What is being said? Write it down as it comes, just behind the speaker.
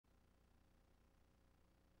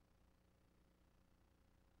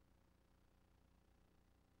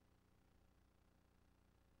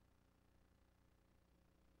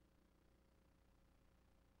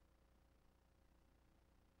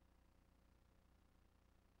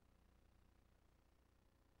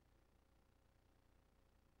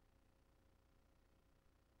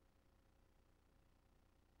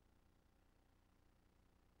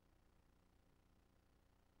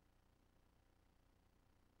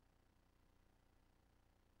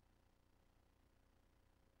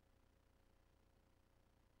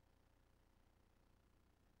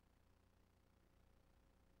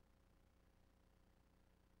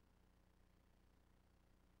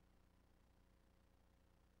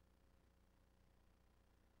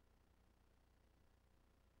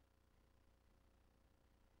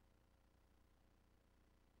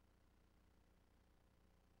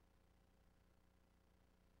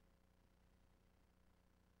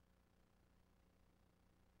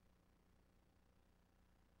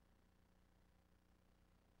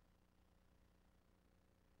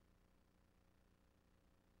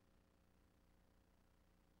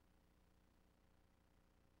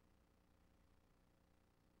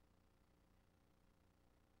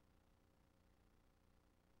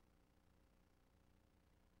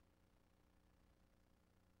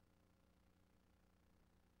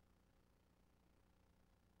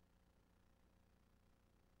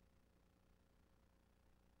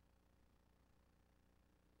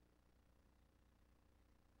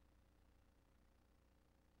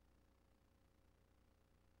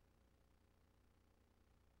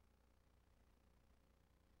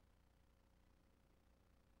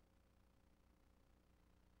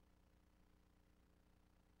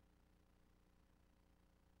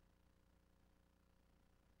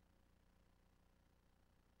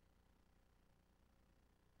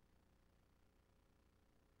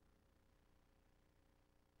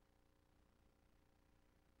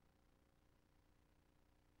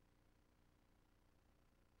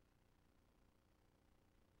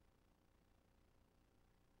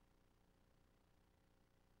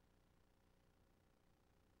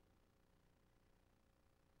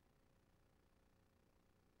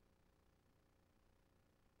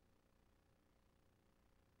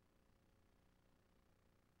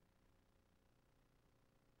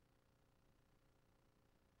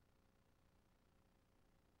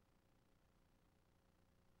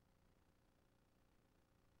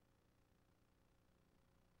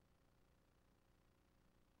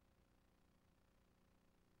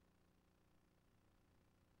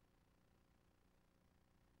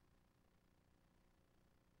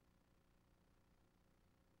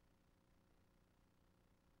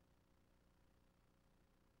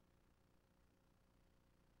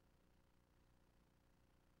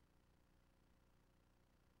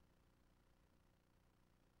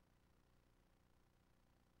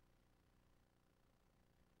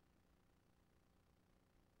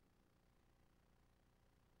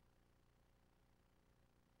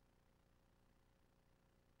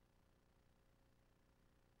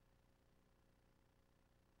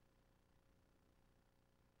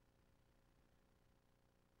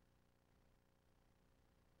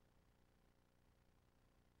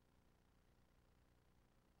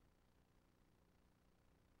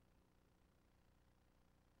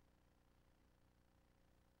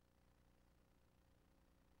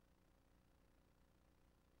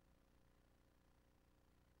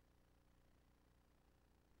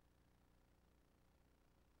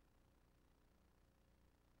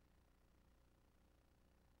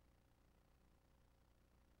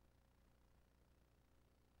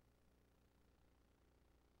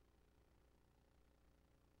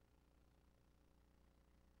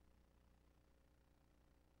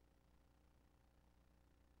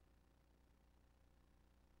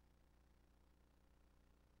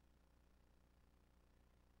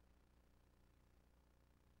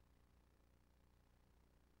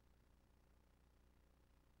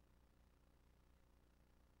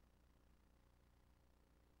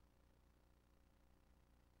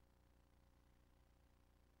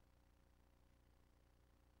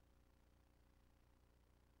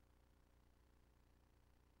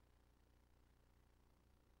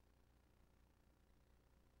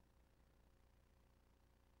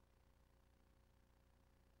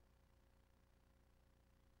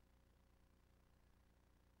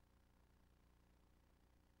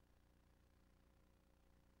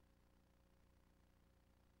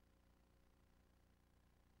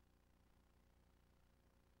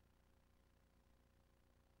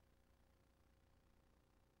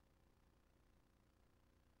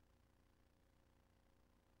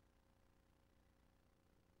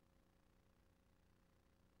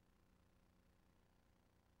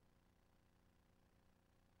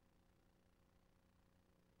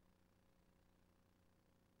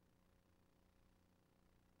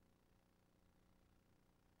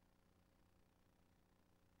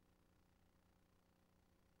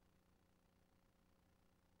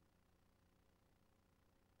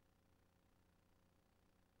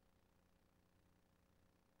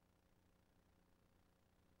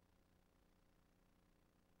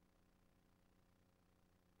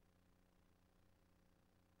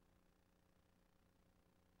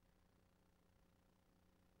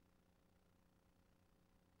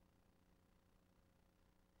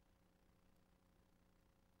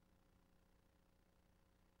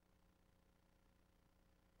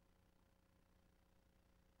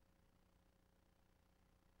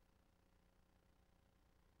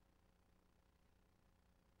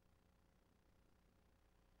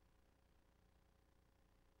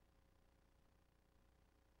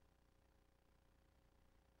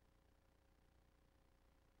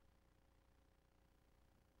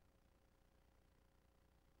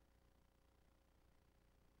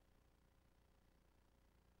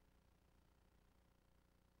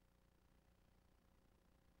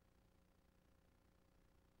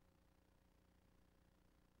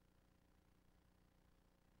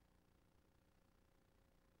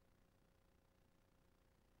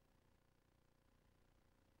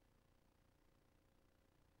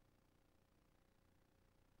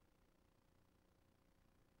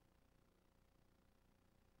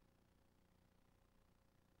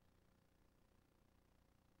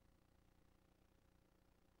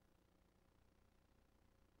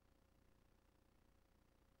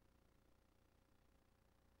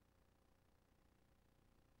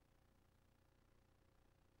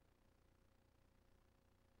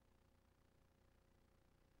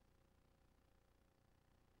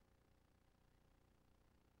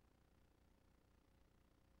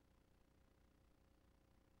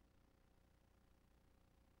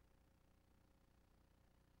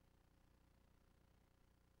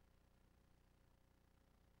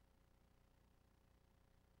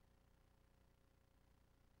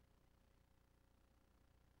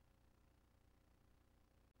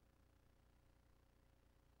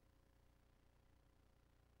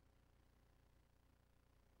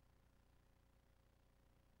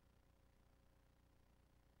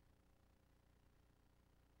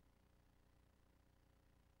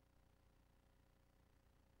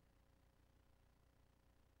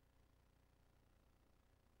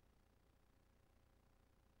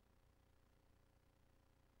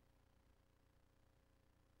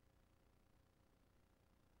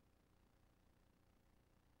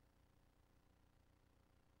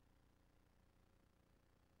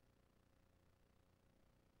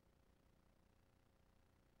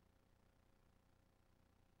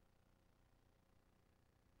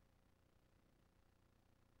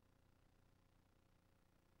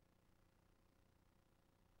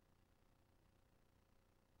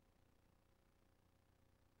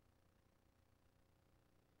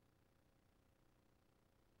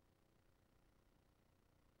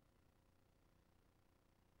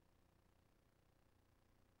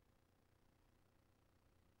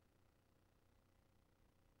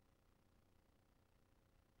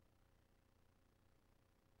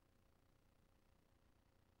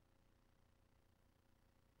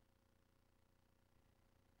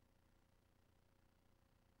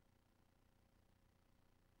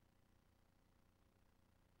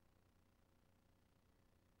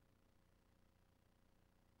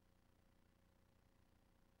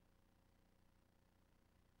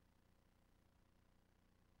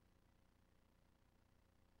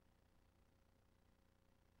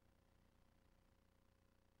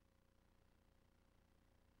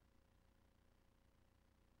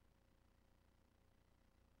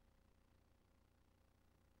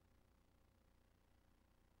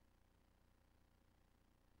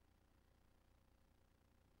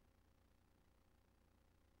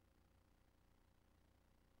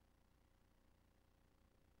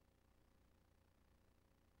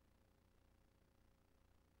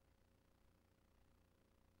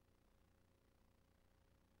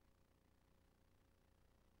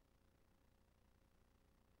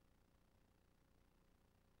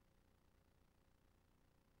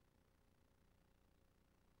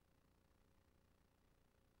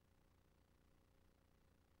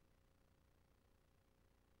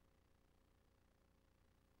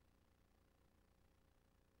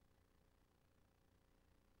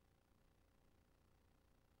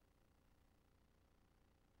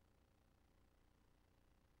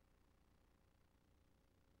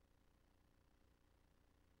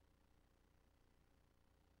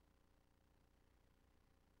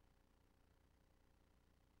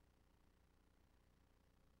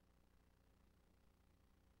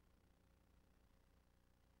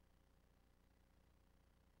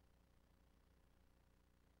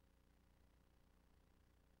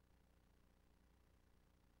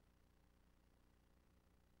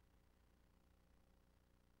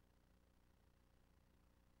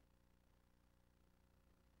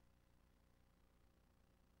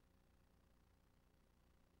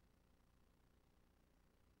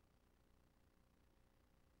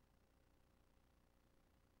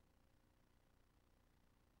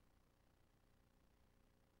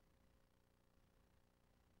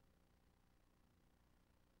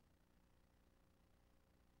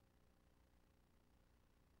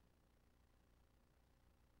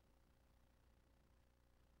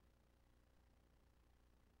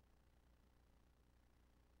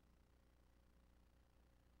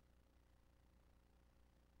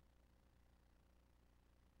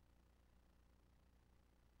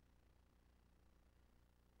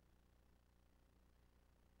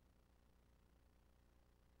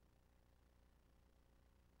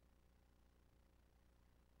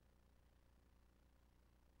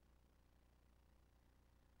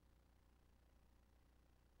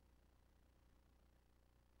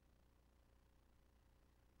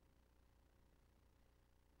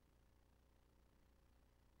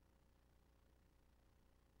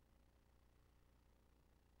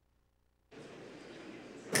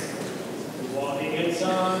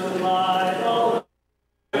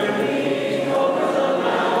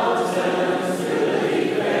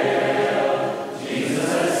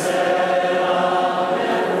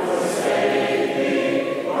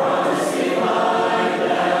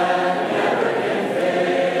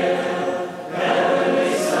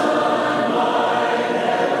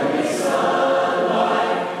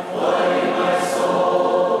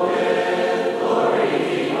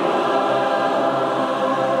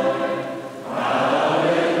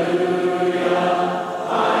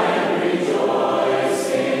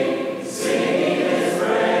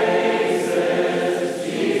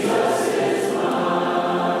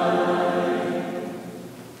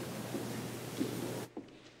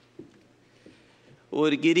Well,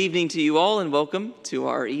 good evening to you all, and welcome to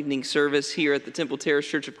our evening service here at the Temple Terrace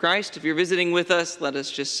Church of Christ. If you're visiting with us, let us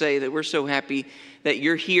just say that we're so happy that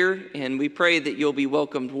you're here, and we pray that you'll be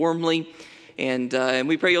welcomed warmly, and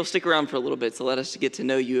we pray you'll stick around for a little bit to let us get to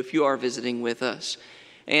know you if you are visiting with us.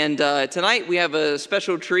 And tonight we have a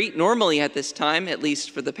special treat. Normally at this time, at least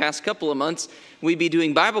for the past couple of months, we'd be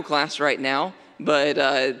doing Bible class right now.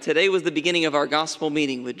 But today was the beginning of our gospel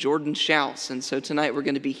meeting with Jordan Schaus, and so tonight we're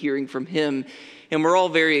going to be hearing from him, and we're all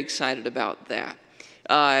very excited about that.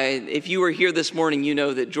 If you were here this morning, you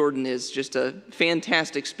know that Jordan is just a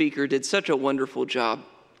fantastic speaker, did such a wonderful job.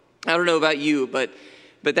 I don't know about you, but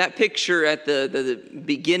that picture at the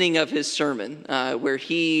beginning of his sermon, where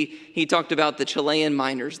he talked about the Chilean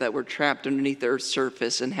miners that were trapped underneath the earth's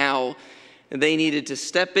surface and how they needed to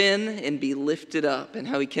step in and be lifted up, and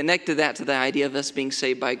how he connected that to the idea of us being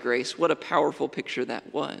saved by grace. What a powerful picture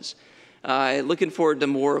that was. Looking forward to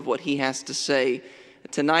more of what he has to say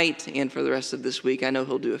tonight and for the rest of this week. I know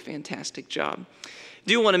he'll do a fantastic job.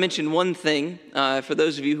 Do want to mention one thing for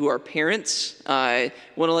those of you who are parents. I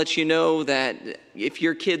want to let you know that if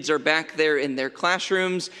your kids are back there in their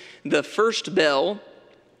classrooms, the first bell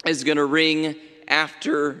is going to ring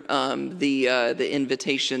after the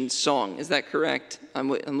invitation song. Is that correct?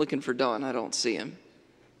 I'm looking for Don. I don't see him.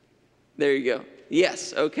 There you go.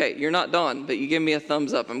 Yes, okay. You're not Don, but you give me a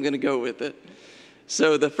thumbs up. I'm going to go with it.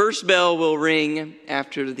 So the first bell will ring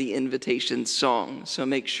after the invitation song. So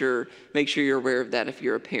make sure you're aware of that if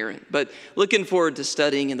you're a parent. But looking forward to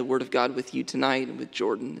studying in the Word of God with you tonight and with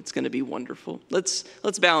Jordan. It's going to be wonderful. Let's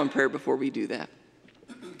bow in prayer before we do that.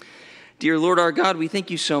 Dear Lord our God, we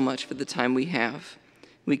thank you so much for the time we have.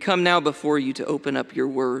 We come now before you to open up your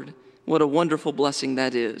word. What a wonderful blessing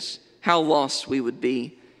that is. How lost we would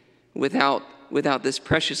be without this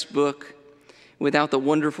precious book, without the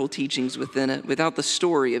wonderful teachings within it, without the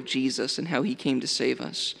story of Jesus and how he came to save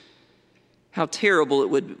us. How terrible it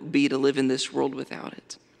would be to live in this world without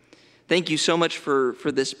it. Thank you so much for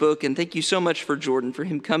this book, and thank you so much for Jordan, for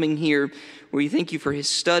him coming here. We thank you for his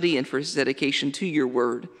study and for his dedication to your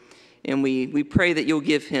word. And we pray that you'll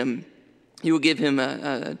give him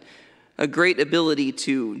a great ability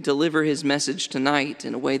to deliver his message tonight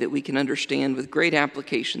in a way that we can understand with great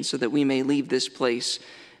application, so that we may leave this place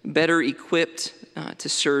better equipped to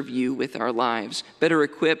serve you with our lives, better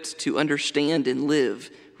equipped to understand and live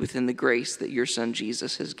within the grace that your Son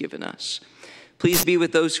Jesus has given us. Please be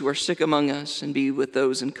with those who are sick among us, and be with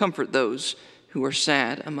those and comfort those who are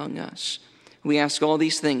sad among us. We ask all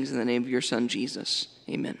these things in the name of your Son Jesus.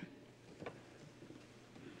 Amen.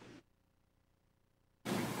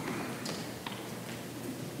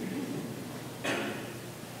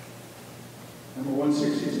 Number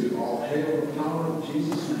 162, all hail the power of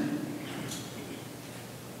Jesus' name.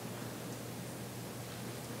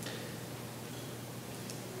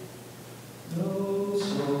 No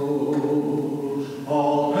soul,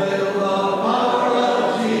 all hail the power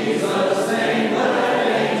of Jesus' name. Let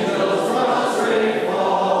angels prostrate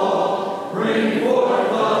fall, bring forth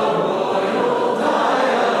the royal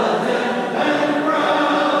diadem and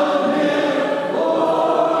crown him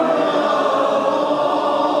Lord of all.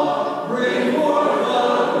 Bring forth the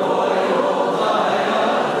royal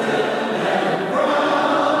diadem and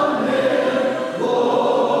crown him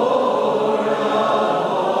Lord of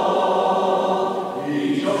all. He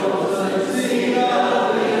chose the seed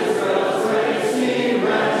of Israel's race, he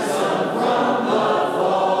ransomed from the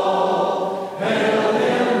fall. Hail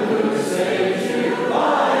him who saves you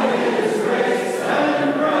by his grace,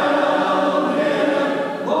 and crown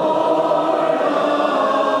him Lord of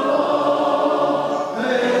all.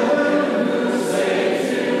 Hail him who saves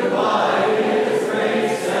you by his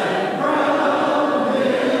grace, and crown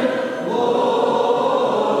him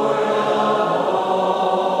Lord of all.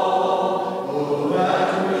 Oh, that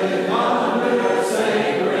with honor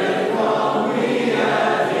sacred throng we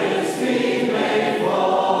at his feet may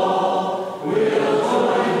fall. We'll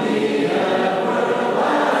join the everlasting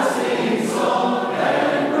song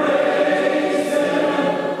and praise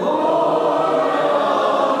him, Lord of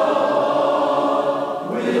all.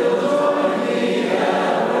 We'll join the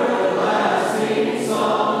everlasting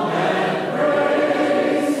song and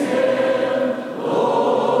praise him,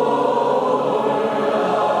 Lord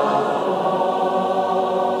of all.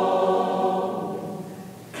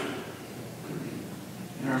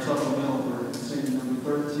 In our supplemental, we're singing number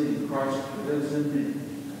 13, Christ lives in me.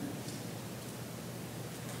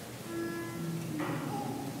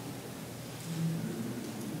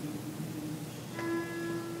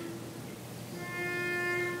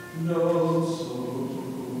 No soul,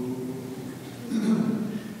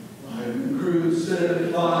 I'm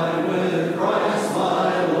crucified with Christ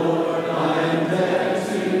my Lord, I'm dead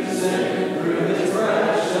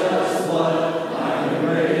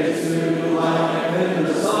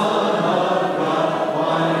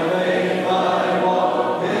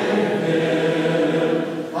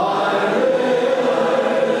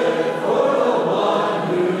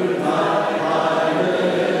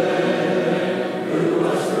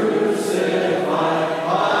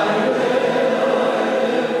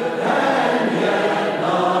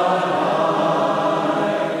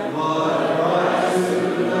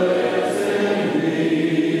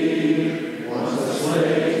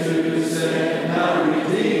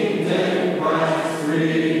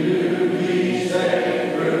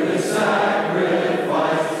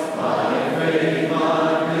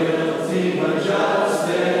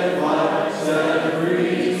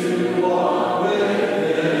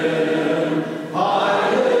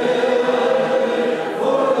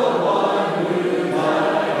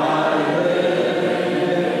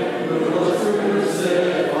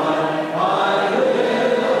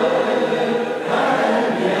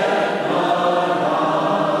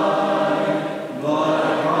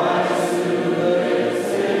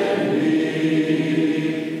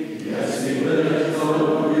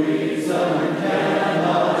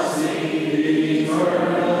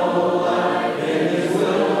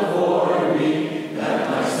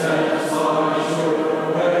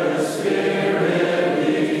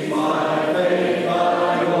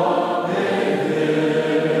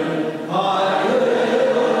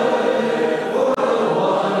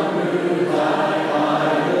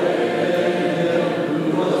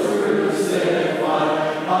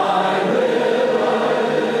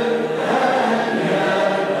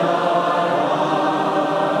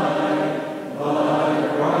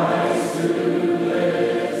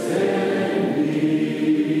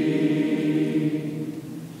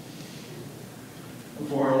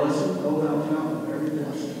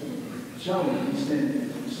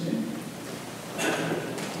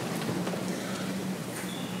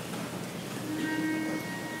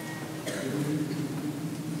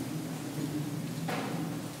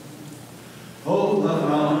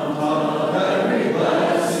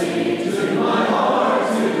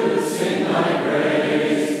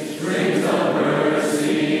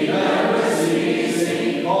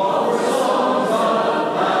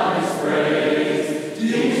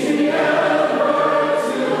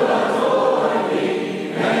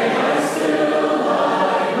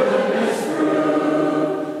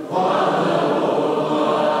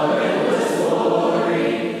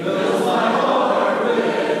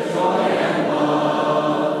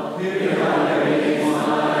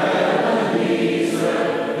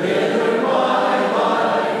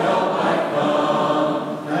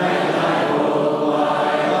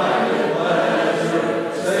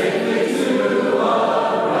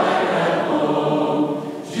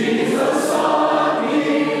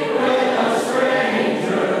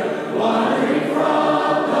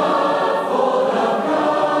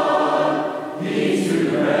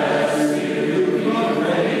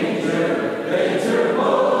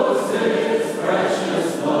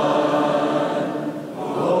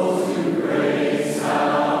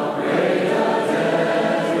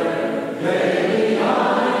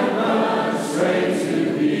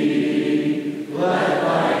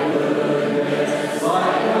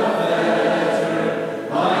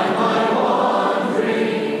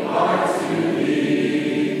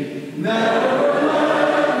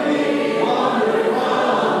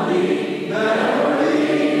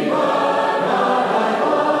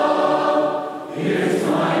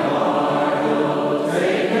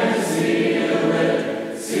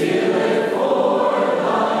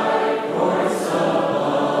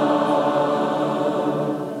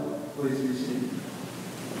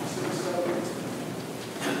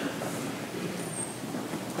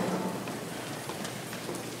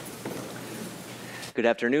Good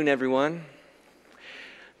afternoon, everyone.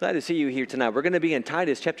 Glad to see you here tonight. We're going to be in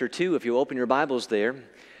Titus chapter 2, if you open your Bibles there.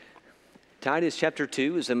 Titus chapter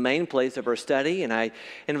 2 is the main place of our study, and I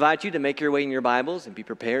invite you to make your way in your Bibles and be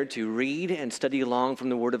prepared to read and study along from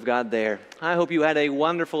the Word of God there. I hope you had a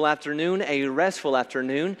wonderful afternoon, a restful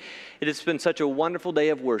afternoon. It has been such a wonderful day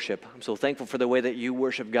of worship. I'm so thankful for the way that you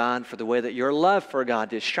worship God, for the way that your love for God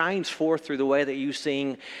just shines forth through the way that you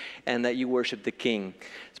sing and that you worship the King.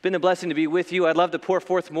 It's been a blessing to be with you. I'd love to pour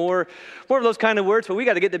forth more of those kind of words, but we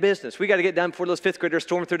got to get to business. We got to get done before those fifth graders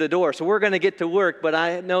storm through the door. So we're going to get to work, but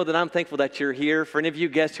I know that I'm thankful that you're here. For any of you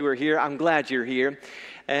guests who are here, I'm glad you're here.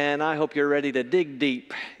 And I hope you're ready to dig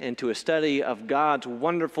deep into a study of God's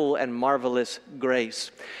wonderful and marvelous grace.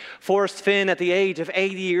 Forrest Finn, at the age of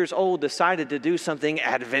 80 years old, decided to do something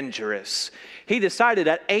adventurous. He decided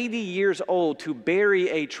at 80 years old to bury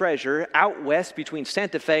a treasure out west between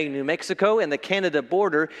Santa Fe, New Mexico, and the Canada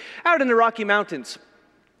border, out in the Rocky Mountains.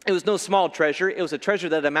 It was no small treasure. It was a treasure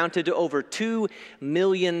that amounted to over $2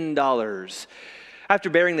 million. After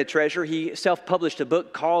burying the treasure, he self-published a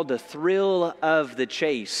book called The Thrill of the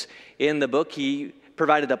Chase. In the book, he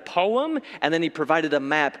provided a poem, and then he provided a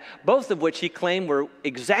map, both of which he claimed were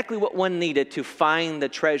exactly what one needed to find the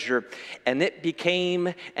treasure, and it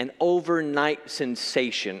became an overnight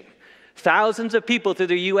sensation. Thousands of people through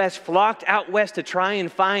the U.S. flocked out west to try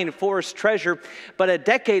and find Forrest's treasure, but a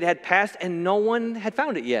decade had passed and no one had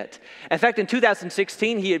found it yet. In fact, in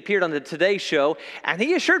 2016, he appeared on the Today Show, and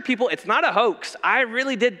he assured people, it's not a hoax. I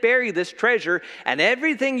really did bury this treasure, and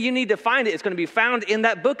everything you need to find it is going to be found in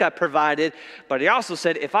that book I provided. But he also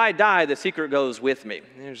said, if I die, the secret goes with me.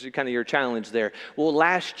 There's kind of your challenge there. Well,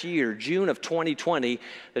 last year, June of 2020,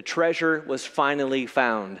 the treasure was finally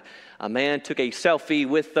found. A man took a selfie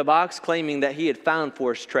with the box, claiming that he had found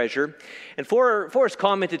Forrest's treasure. And Forrest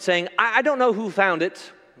commented saying, I don't know who found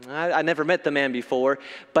it. I never met the man before.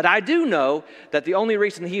 But I do know that the only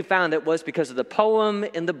reason he found it was because of the poem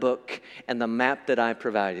in the book and the map that I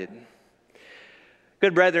provided.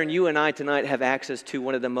 Good brethren, you and I tonight have access to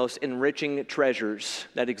one of the most enriching treasures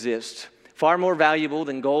that exists. Far more valuable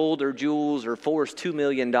than gold or jewels or Forrest's $2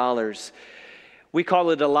 million. We call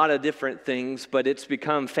it a lot of different things, but it's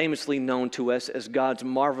become famously known to us as God's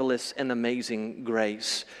marvelous and amazing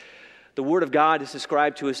grace. The Word of God is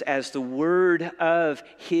described to us as the Word of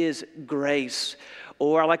His grace.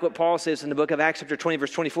 Or I like what Paul says in the book of Acts chapter 20,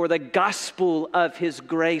 verse 24, the gospel of His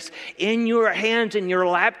grace. In your hands, in your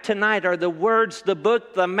lap tonight are the words, the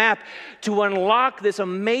book, the map to unlock this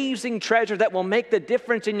amazing treasure that will make the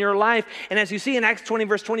difference in your life. And as you see in Acts 20,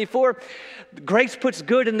 verse 24, grace puts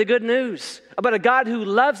good in the good news about a God who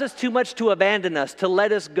loves us too much to abandon us, to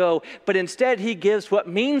let us go. But instead, He gives what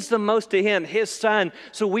means the most to Him, His Son,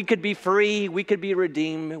 so we could be free, we could be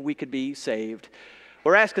redeemed, we could be saved.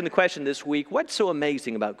 We're asking the question this week, what's so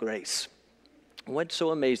amazing about grace? What's so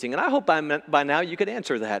amazing? And I hope by now you could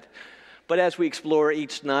answer that. But as we explore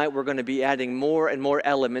each night, we're going to be adding more and more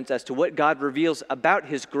elements as to what God reveals about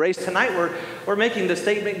His grace. Tonight, we're making the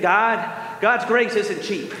statement, God's grace isn't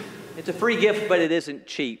cheap. It's a free gift, but it isn't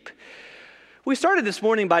cheap. We started this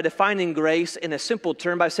morning by defining grace in a simple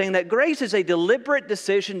term by saying that grace is a deliberate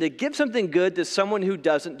decision to give something good to someone who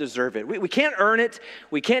doesn't deserve it. We can't earn it.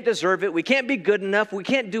 We can't deserve it. We can't be good enough. We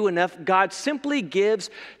can't do enough. God simply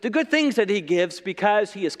gives the good things that He gives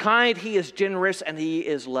because He is kind, He is generous, and He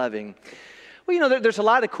is loving. Well, you know, there's a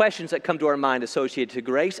lot of questions that come to our mind associated to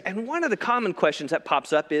grace, and one of the common questions that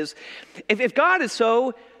pops up is, if God is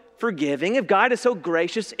so forgiving, if God is so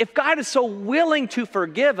gracious, if God is so willing to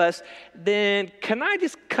forgive us, then can I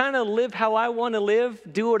just kind of live how I want to live,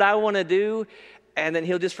 do what I want to do, and then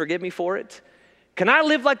He'll just forgive me for it? Can I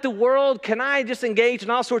live like the world? Can I just engage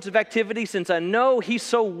in all sorts of activities since I know He's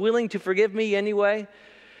so willing to forgive me anyway?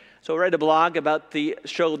 So I read a blog about the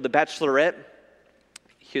show The Bachelorette.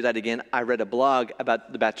 Hear that again. I read a blog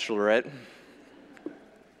about The Bachelorette.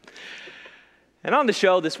 And on the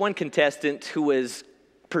show, this one contestant who was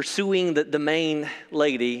pursuing the main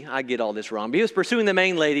lady, I get all this wrong, but he was pursuing the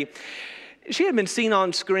main lady. She had been seen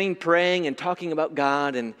on screen praying and talking about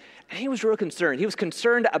God, and he was real concerned. He was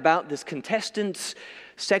concerned about this contestant's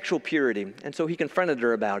sexual purity, and so he confronted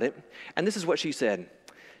her about it, and this is what she said.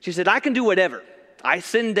 She said, I can do whatever. I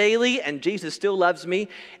sin daily, and Jesus still loves me.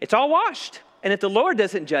 It's all washed, and if the Lord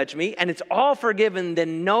doesn't judge me, and it's all forgiven,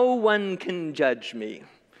 then no one can judge me.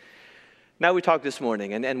 Now we talked this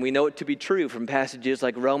morning, and we know it to be true from passages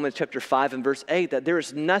like Romans chapter 5 and verse 8, that there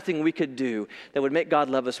is nothing we could do that would make God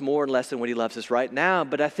love us more or less than what He loves us right now.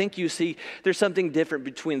 But I think you see there's something different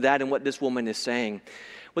between that and what this woman is saying.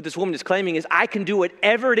 What this woman is claiming is, I can do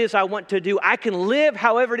whatever it is I want to do. I can live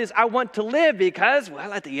however it is I want to live because,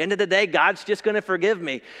 well, at the end of the day, God's just going to forgive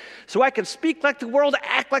me. So I can speak like the world,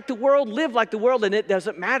 act like the world, live like the world, and it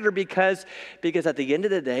doesn't matter because at the end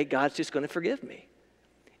of the day, God's just going to forgive me.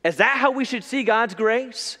 Is that how we should see God's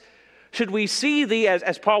grace? Should we see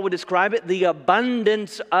as Paul would describe it, the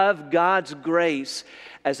abundance of God's grace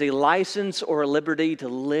as a license or a liberty to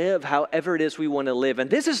live however it is we want to live? And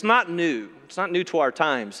this is not new. It's not new to our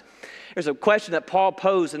times. There's a question that Paul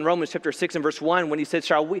posed in Romans chapter 6 and verse 1 when he said,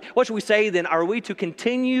 what should we say then? Are we to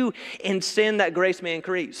continue in sin that grace may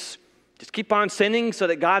increase? Just keep on sinning so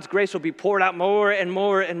that God's grace will be poured out more and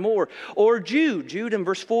more and more. Or Jude in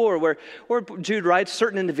verse 4, where Jude writes,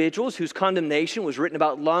 certain individuals whose condemnation was written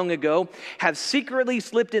about long ago have secretly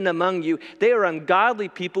slipped in among you. They are ungodly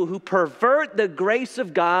people who pervert the grace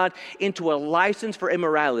of God into a license for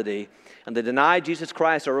immorality, and they deny Jesus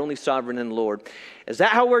Christ, our only sovereign and Lord. Is that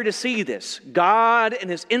how we're to see this? God in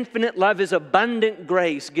His infinite love, His abundant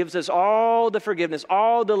grace gives us all the forgiveness,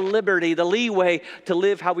 all the liberty, the leeway to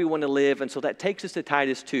live how we want to live. And so that takes us to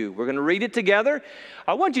Titus 2. We're going to read it together.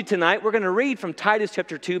 I want you tonight, we're going to read from Titus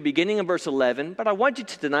chapter 2, beginning in verse 11. But I want you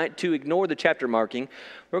tonight to ignore the chapter marking.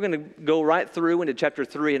 We're going to go right through into chapter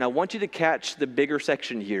 3. And I want you to catch the bigger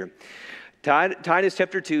section here. Titus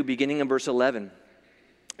chapter 2, beginning in verse 11.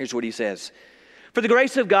 Here's what he says. For the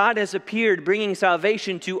grace of God has appeared, bringing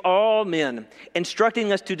salvation to all men,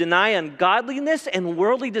 instructing us to deny ungodliness and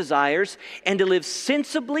worldly desires, and to live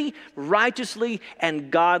sensibly, righteously,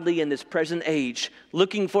 and godly in this present age,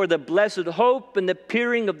 looking for the blessed hope and the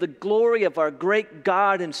appearing of the glory of our great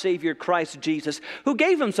God and Savior Christ Jesus, who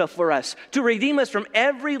gave Himself for us to redeem us from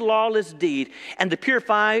every lawless deed, and to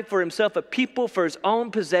purify for Himself a people for His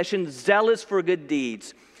own possession, zealous for good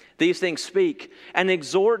deeds. These things speak and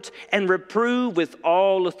exhort and reprove with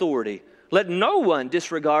all authority. Let no one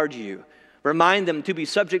disregard you. Remind them to be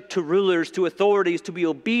subject to rulers, to authorities, to be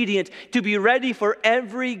obedient, to be ready for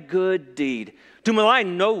every good deed, to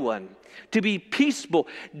malign no one, to be peaceable,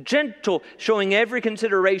 gentle, showing every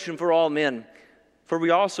consideration for all men. For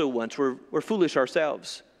we also once were foolish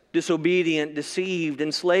ourselves, disobedient, deceived,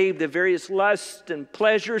 enslaved to various lusts and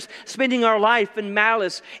pleasures, spending our life in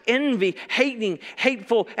malice, envy,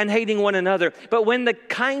 hateful, and hating one another. But when the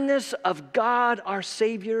kindness of God, our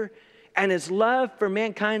Savior, and His love for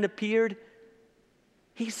mankind appeared,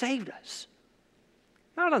 He saved us.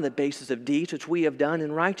 Not on the basis of deeds which we have done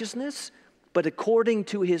in righteousness, but according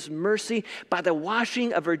to His mercy, by the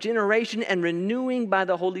washing of regeneration and renewing by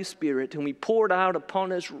the Holy Spirit, whom He poured out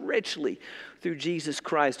upon us richly through Jesus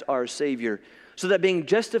Christ our Savior, so that being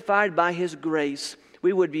justified by His grace,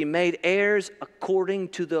 we would be made heirs according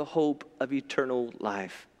to the hope of eternal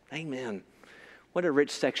life. Amen. What a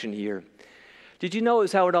rich section here. Did you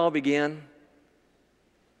notice how it all began?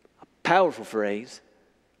 A powerful phrase.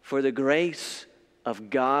 For the grace of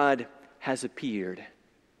God has appeared.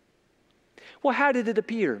 Well, how did it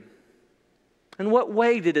appear? In what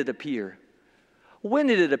way did it appear? When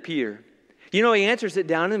did it appear? You know, he answers it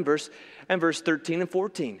down in verse 13 and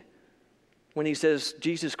 14. When he says,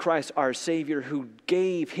 Jesus Christ, our Savior, who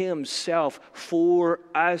gave himself for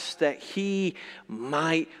us that he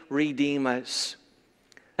might redeem us.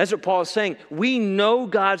 That's what Paul is saying. We know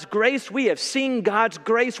God's grace. We have seen God's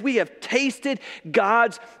grace. We have tasted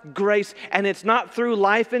God's grace. And it's not through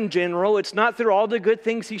life in general. It's not through all the good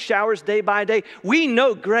things he showers day by day. We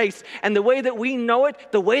know grace. And the way that we know it,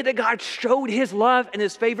 the way that God showed his love and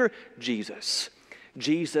his favor, Jesus.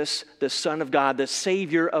 Jesus, the Son of God, the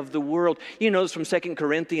Savior of the world. You know this from 2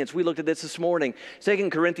 Corinthians. We looked at this morning. 2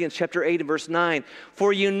 Corinthians chapter 8 and verse 9.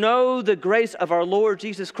 For you know the grace of our Lord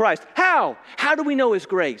Jesus Christ. How? How do we know his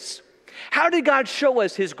grace? How did God show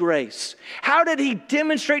us his grace? How did he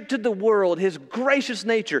demonstrate to the world his gracious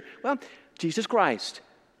nature? Well, Jesus Christ.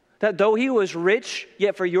 That though he was rich,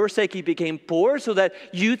 yet for your sake he became poor, so that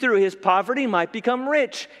you through his poverty might become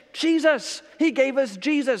rich. Jesus. He gave us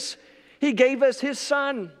Jesus. He gave us his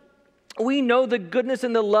Son. We know the goodness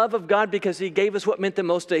and the love of God because he gave us what meant the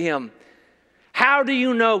most to him. How do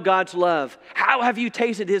you know God's love? How have you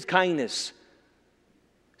tasted his kindness?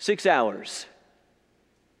 6 hours,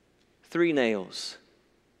 3 nails,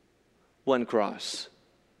 1 cross.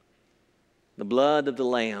 The blood of the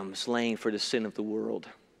Lamb slain for the sin of the world.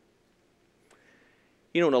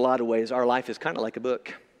 You know, in a lot of ways, our life is kind of like a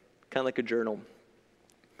book, kind of like a journal.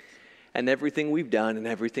 And everything we've done and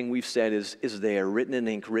everything we've said is there, written in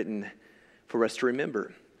ink, written for us to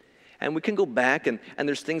remember. And we can go back, and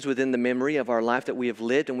there's things within the memory of our life that we have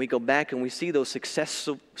lived, and we go back and we see those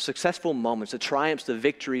successful moments, the triumphs, the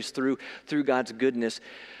victories through God's goodness.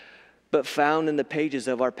 But found in the pages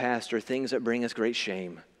of our past are things that bring us great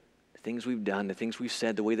shame. The things we've done, the things we've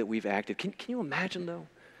said, the way that we've acted. Can you imagine, though?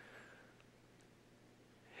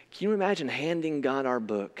 Can you imagine handing God our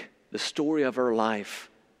book, the story of our life,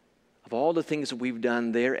 of all the things that we've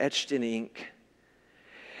done there etched in ink,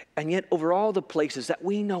 and yet over all the places that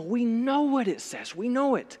we know what it says, we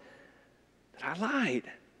know it, that I lied,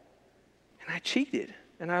 and I cheated,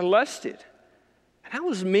 and I lusted, and I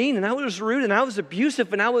was mean, and I was rude, and I was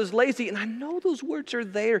abusive, and I was lazy, and I know those words are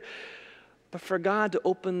there, but for God to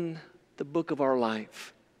open the book of our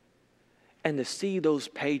life and to see those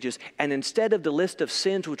pages, and instead of the list of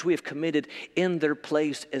sins which we have committed, in their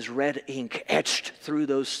place is red ink etched through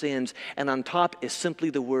those sins, and on top is simply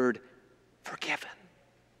the word forgiven.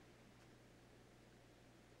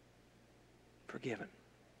 Forgiven.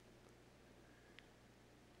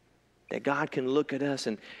 That God can look at us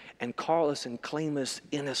and call us and claim us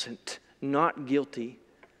innocent, not guilty,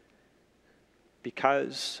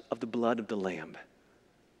 because of the blood of the Lamb.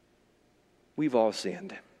 We've all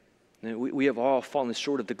sinned. We have all fallen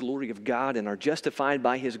short of the glory of God and are justified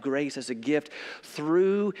by his grace as a gift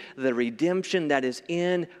through the redemption that is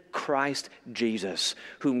in Christ Jesus,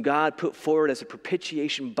 whom God put forward as a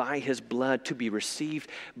propitiation by his blood to be received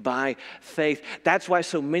by faith. That's why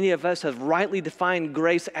so many of us have rightly defined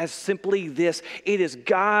grace as simply this. It is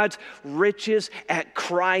God's riches at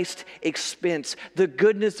Christ's expense. The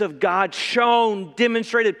goodness of God shown,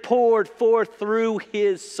 demonstrated, poured forth through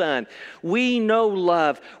his Son. We know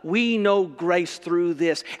love. We know grace through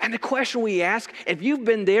this. And the question we ask, if you've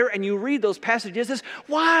been there and you read those passages, is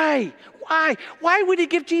why? Why? Why would he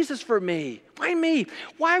give Jesus for me? Why me?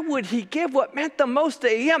 Why would he give what meant the most to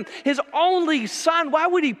him? His only Son. Why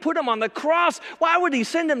would he put him on the cross? Why would he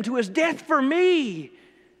send him to his death for me?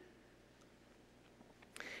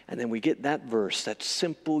 And then we get that verse, that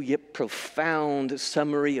simple yet profound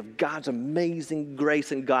summary of God's amazing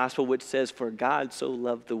grace and gospel, which says, for God so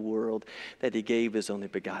loved the world that he gave his only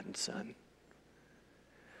begotten Son.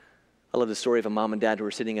 I love the story of a mom and dad who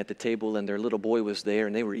were sitting at the table and their little boy was there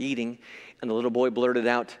and they were eating, and the little boy blurted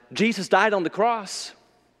out, Jesus died on the cross.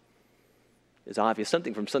 It's obvious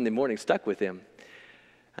something from Sunday morning stuck with him.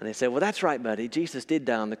 And they said, well, that's right, buddy. Jesus did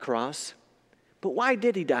die on the cross. But why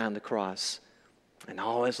did he die on the cross? And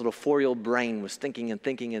his little 4-year-old brain was thinking and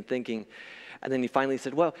thinking and thinking. And then he finally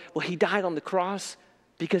said, well, he died on the cross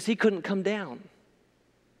because he couldn't come down.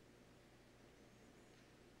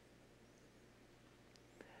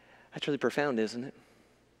 That's really profound, isn't it?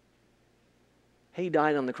 He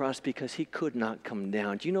died on the cross because he could not come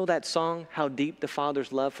down. Do you know that song, How Deep the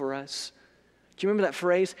Father's Love for Us? Do you remember that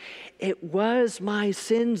phrase? It was my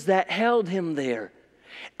sins that held him there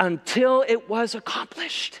until it was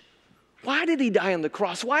accomplished. Why did he die on the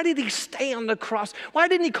cross? Why did he stay on the cross? Why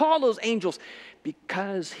didn't he call those angels?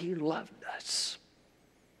 Because he loved us.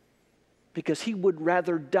 Because he would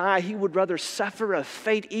rather die, he would rather suffer a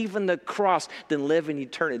fate, even the cross, than live in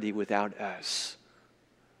eternity without us.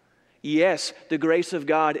 Yes, the grace of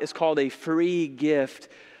God is called a free gift,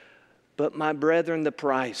 but my brethren, the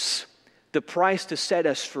price The price to set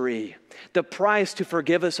us free, the price to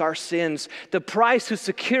forgive us our sins, the price to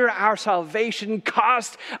secure our salvation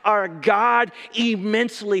cost our God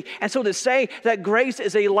immensely. And so to say that grace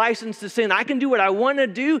is a license to sin, I can do what I want to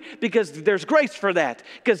do because there's grace for that,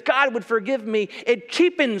 because God would forgive me, it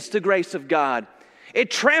cheapens the grace of God.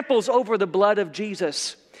 It tramples over the blood of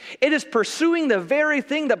Jesus. It is pursuing the very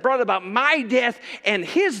thing that brought about my death and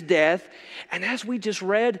his death. And as we just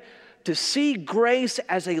read, to see grace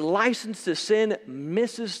as a license to sin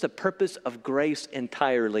misses the purpose of grace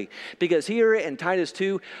entirely. Because here in Titus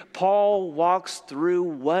 2, Paul walks through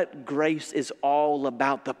what grace is all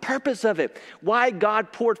about, the purpose of it, why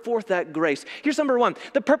God poured forth that grace. Here's number one.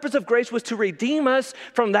 The purpose of grace was to redeem us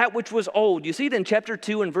from that which was old. You see it in chapter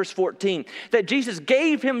 2 and verse 14, that Jesus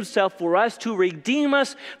gave himself for us to redeem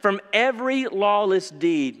us from every lawless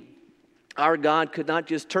deed. Our God could not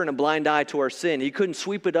just turn a blind eye to our sin. He couldn't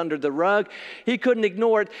sweep it under the rug. He couldn't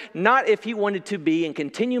ignore it, not if he wanted to be and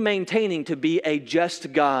continue maintaining to be a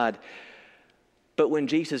just God. But when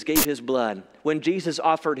Jesus gave his blood, when Jesus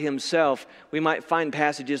offered himself, we might find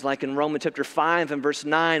passages like in Romans chapter 5 and verse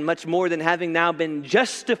 9, much more than having now been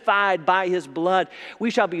justified by his blood, we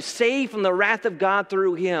shall be saved from the wrath of God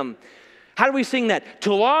through him. How do we sing that?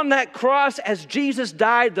 Till on that cross, as Jesus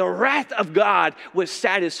died, the wrath of God was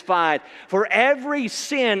satisfied. For every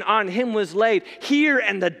sin on him was laid. Here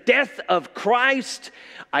in the death of Christ,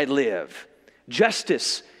 I live.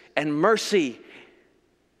 Justice and mercy,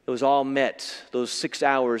 it was all met. Those 6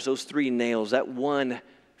 hours, those 3 nails, that one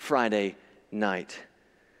Friday night.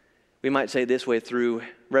 We might say it this way through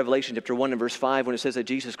Revelation chapter 1 and verse 5 when it says that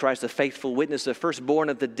Jesus Christ, the faithful witness, the firstborn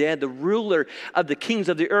of the dead, the ruler of the kings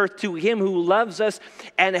of the earth, to him who loves us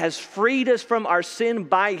and has freed us from our sin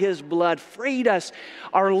by his blood, freed us,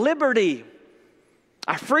 our liberty,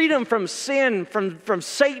 our freedom from sin, from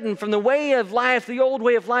Satan, from the way of life, the old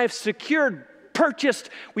way of life, secured, purchased.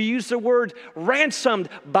 We use the word ransomed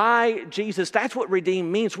by Jesus. That's what redeemed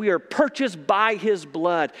means. We are purchased by his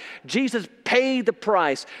blood. Jesus paid the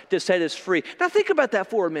price to set us free. Now think about that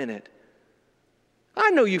for a minute.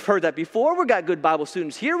 I know you've heard that before. We've got good Bible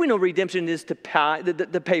students here. We know redemption is to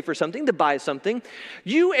pay for something, to buy something.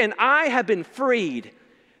 You and I have been freed.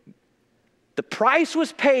 The price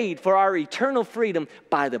was paid for our eternal freedom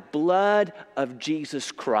by the blood of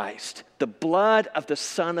Jesus Christ, the blood of the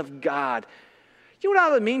Son of God. You know what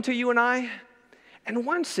that would mean to you and I? In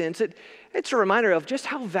one sense, it's a reminder of just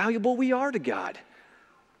how valuable we are to God.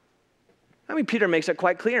 I mean, Peter makes that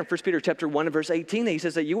quite clear in 1 Peter chapter 1 and verse 18. He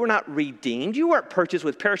says that you were not redeemed. You weren't purchased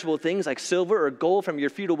with perishable things like silver or gold from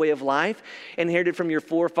your feudal way of life, inherited from your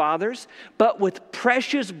forefathers, but with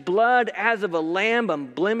precious blood as of a lamb,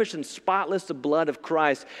 unblemished and spotless, the blood of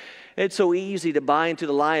Christ. It's so easy to buy into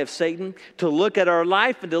the lie of Satan, to look at our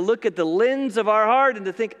life and to look at the lens of our heart and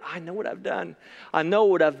to think, I know what I've done. I know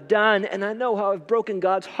what I've done, and I know how I've broken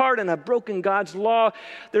God's heart and I've broken God's law.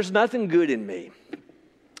 There's nothing good in me.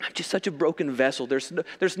 I'm just such a broken vessel.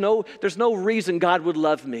 There's no reason God would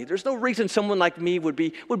love me. There's no reason someone like me would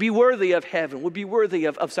be worthy of heaven, would be worthy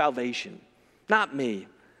of salvation. Not me.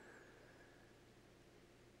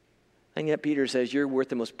 And yet Peter says, you're worth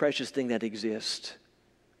the most precious thing that exists.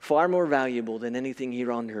 Far more valuable than anything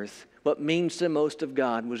here on earth. What means the most of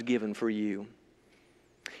God was given for you.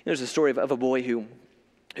 There's a story of a boy who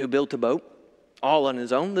built a boat, all on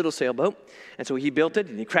his own, little sailboat. And so he built it,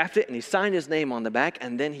 and he crafted it, and he signed his name on the back,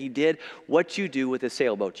 and then he did what you do with a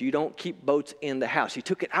sailboat. You don't keep boats in the house. He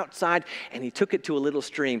took it outside, and he took it to a little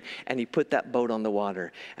stream, and he put that boat on the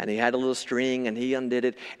water. And he had a little string, and he undid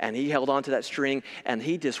it, and he held onto that string, and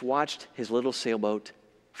he just watched his little sailboat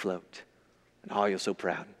float. And oh, he was so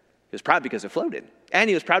proud. He was proud because it floated. And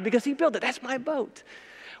he was proud because he built it. That's my boat.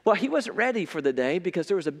 Well, he wasn't ready for the day because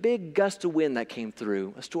there was a big gust of wind that came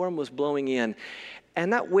through. A storm was blowing in.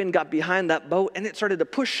 And that wind got behind that boat, and it started to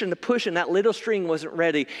push, and that little string wasn't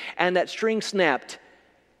ready. And that string snapped,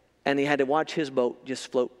 and he had to watch his boat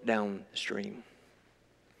just float down the stream.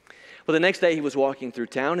 Well, the next day he was walking through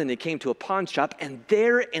town, and he came to a pawn shop, and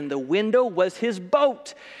there in the window was his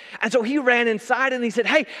boat. And so he ran inside, and he said,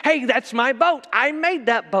 hey, that's my boat. I made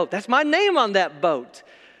that boat. That's my name on that boat.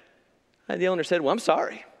 And the owner said, well, I'm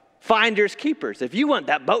sorry. Finders keepers. If you want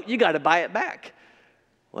that boat, you got to buy it back.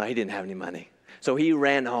 Well, he didn't have any money. So he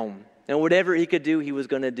ran home. And whatever he could do, he was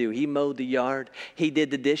going to do. He mowed the yard. He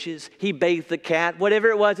did the dishes. He bathed the cat. Whatever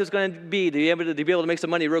it was going to be to be able to make some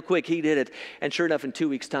money real quick, he did it. And sure enough, in 2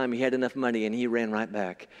 weeks' time, he had enough money, and he ran right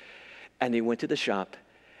back. And he went to the shop,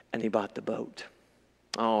 and he bought the boat.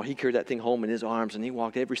 Oh, he carried that thing home in his arms, and he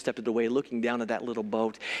walked every step of the way looking down at that little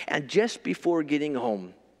boat. And just before getting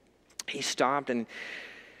home, he stopped, and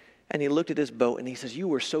And he looked at this boat and he says, you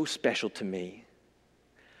were so special to me.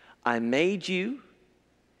 I made you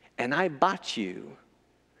and I bought you.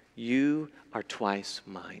 You are twice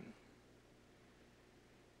mine.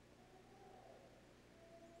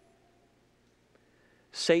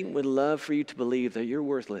 Satan would love for you to believe that you're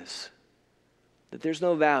worthless, that there's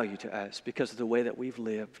no value to us because of the way that we've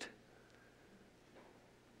lived.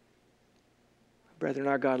 Brethren,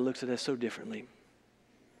 our God looks at us so differently.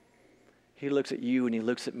 He looks at you and he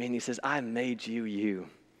looks at me and he says, I made you, you.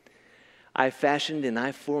 I fashioned and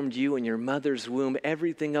I formed you in your mother's womb.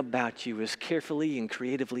 Everything about you is carefully and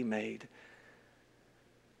creatively made.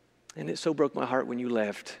 And it so broke my heart when you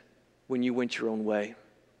left, when you went your own way,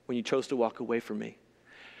 when you chose to walk away from me.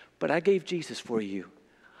 But I gave Jesus for you.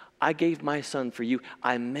 I gave my son for you.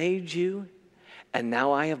 I made you, and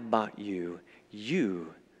now I have bought you.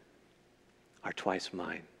 You are twice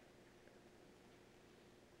mine.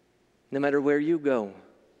 No matter where you go,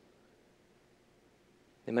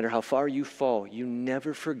 no matter how far you fall, you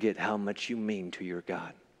never forget how much you mean to your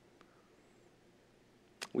God.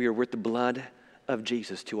 We are worth the blood of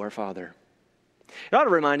Jesus to our Father. It ought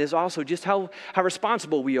to remind us also just how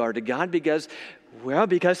responsible we are to God because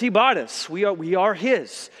he bought us. We are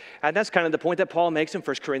his. And that's kind of the point that Paul makes in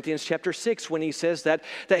 1 Corinthians chapter 6 when he says that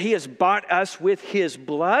he has bought us with his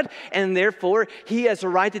blood, and therefore he has a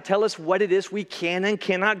right to tell us what it is we can and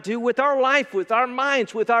cannot do with our life, with our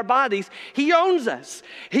minds, with our bodies. He owns us.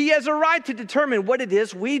 He has a right to determine what it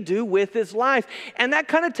is we do with his life. And that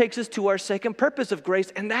kind of takes us to our second purpose of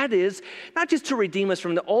grace, and that is not just to redeem us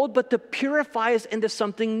from the old, but to purify us into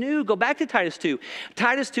something new. Go back to Titus 2.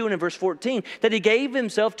 Titus 2 and in verse 14, that he gave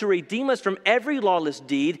himself to redeem us from every lawless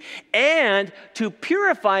deed and to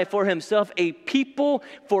purify for himself a people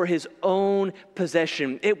for his own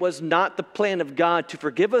possession. It was not the plan of God to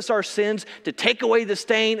forgive us our sins, to take away the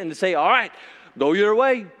stain and to say, all right, go your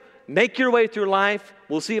way, make your way through life.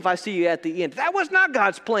 We'll see if I see you at the end. That was not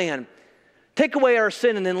God's plan. Take away our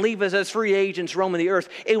sin and then leave us as free agents roaming the earth.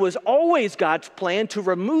 It was always God's plan to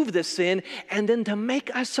remove the sin and then to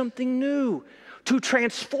make us something new, to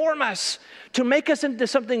transform us, to make us into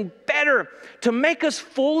something better, to make us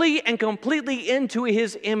fully and completely into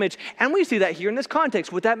his image. And we see that here in this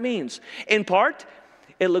context, what that means. In part,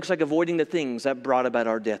 it looks like avoiding the things that brought about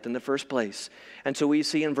our death in the first place. And so we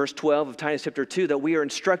see in verse 12 of Titus chapter 2 that we are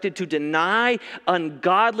instructed to deny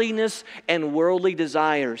ungodliness and worldly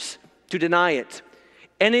desires, to deny it.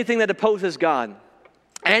 Anything that opposes God,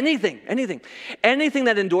 anything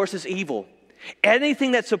that endorses evil,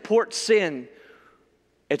 anything that supports sin,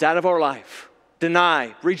 it's out of our life.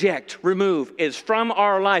 Deny, reject, remove is from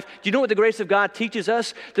our life. Do you know what the grace of God teaches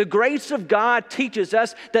us? The grace of God teaches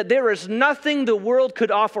us that there is nothing the world could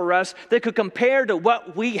offer us that could compare to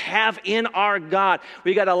what we have in our God.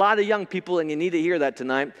 We got a lot of young people, and you need to hear that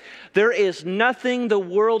tonight. There is nothing the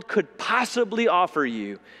world could possibly offer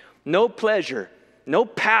you. No pleasure, no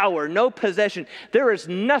power, no possession. There is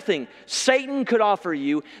nothing Satan could offer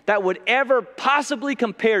you that would ever possibly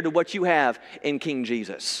compare to what you have in King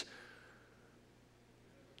Jesus.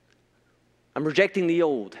 I'm rejecting the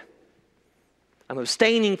old. I'm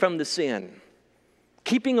abstaining from the sin.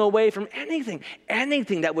 Keeping away from anything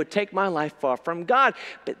that would take my life far from God.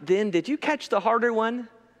 But then, did you catch the harder one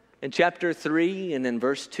in chapter 3 and in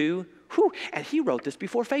verse 2? Whew, and he wrote this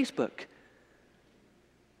before Facebook.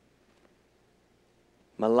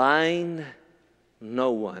 Malign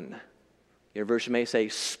no one. Your version may say,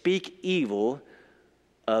 speak evil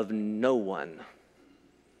of no one.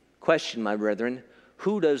 Question, my brethren,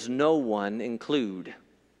 who does no one include?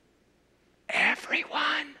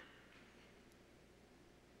 Everyone.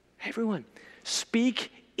 Everyone.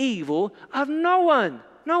 Speak evil of no one.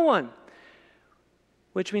 No one.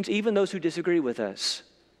 Which means even those who disagree with us,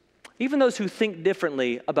 even those who think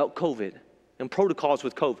differently about COVID and protocols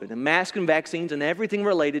with COVID and masks and vaccines and everything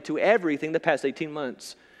related to everything the past 18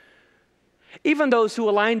 months. Even those who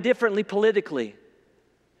align differently politically,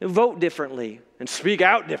 and vote differently, and speak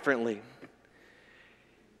out differently.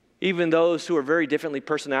 Even those who are very differently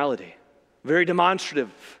personality, very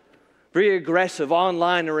demonstrative, very aggressive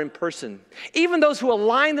online or in person. Even those who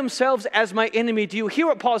align themselves as my enemy. Do you hear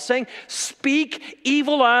what Paul is saying? Speak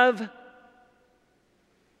evil of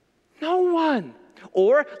no one.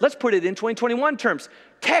 Or, let's put it in 2021 terms,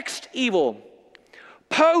 text evil,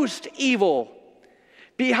 post evil,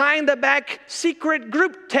 behind the back secret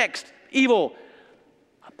group text evil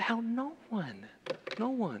about no one. No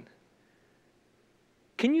one.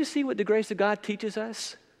 Can you see what the grace of God teaches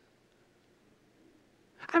us?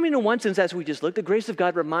 I mean, in one sense, as we just looked, the grace of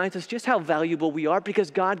God reminds us just how valuable we are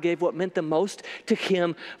because God gave what meant the most to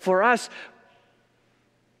him for us.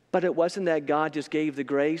 But it wasn't that God just gave the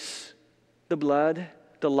grace, the blood,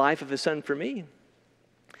 the life of his Son for me.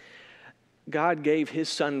 God gave his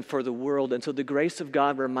Son for the world. And so the grace of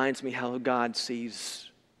God reminds me how God sees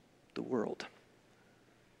the world.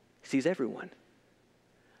 He sees everyone.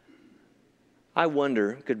 I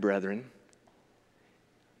wonder, good brethren,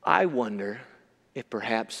 I wonder if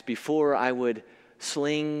perhaps before I would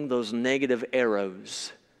sling those negative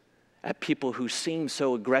arrows at people who seem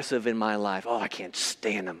so aggressive in my life, oh, I can't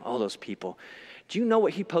stand them, all those people. Do you know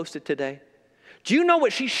what he posted today? Do you know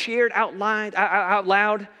what she shared out loud?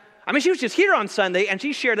 I mean, she was just here on Sunday, and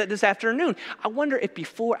she shared it this afternoon. I wonder if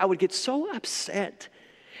before I would get so upset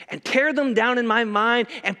and tear them down in my mind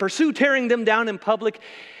and pursue tearing them down in public,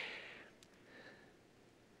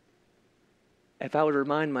 if I would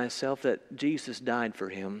remind myself that Jesus died for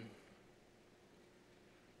him.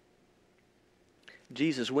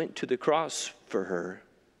 Jesus went to the cross for her.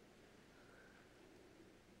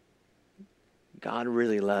 God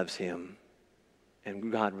really loves him,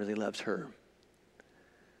 and God really loves her.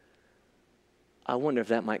 I wonder if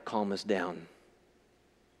that might calm us down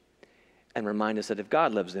and remind us that if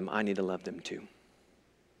God loves them, I need to love them too.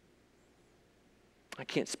 I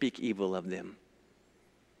can't speak evil of them.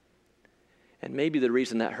 And maybe the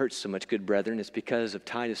reason that hurts so much, good brethren, is because of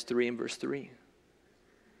Titus 3 and verse 3.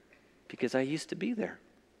 Because I used to be there.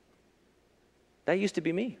 That used to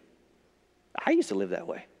be me. I used to live that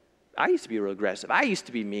way. I used to be real aggressive. I used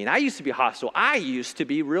to be mean. I used to be hostile. I used to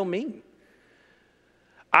be real mean.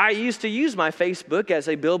 I used to use my Facebook as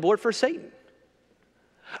a billboard for Satan.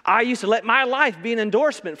 I used to let my life be an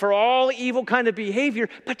endorsement for all evil kind of behavior,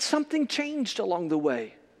 but something changed along the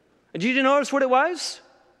way. And did you notice what it was?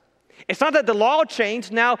 It's not that the law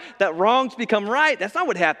changed, now that wrongs become right. That's not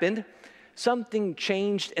what happened. Something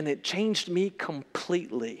changed, and it changed me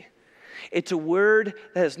completely. It's a word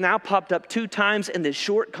that has now popped up 2 times in this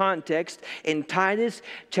short context, in Titus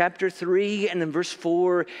chapter 3 and in verse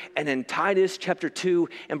 4, and in Titus chapter 2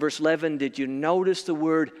 and verse 11. Did you notice the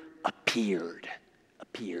word appeared?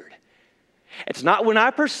 Appeared. It's not when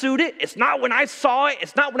I pursued it. It's not when I saw it.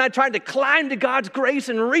 It's not when I tried to climb to God's grace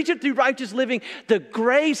and reach it through righteous living. The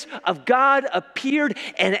grace of God appeared,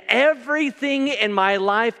 and everything in my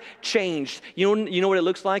life changed. You know what it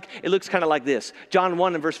looks like? It looks kind of like this. John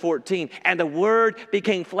 1 and verse 14. And the Word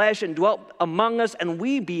became flesh and dwelt among us, and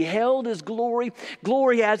we beheld his glory.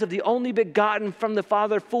 Glory as of the only begotten from the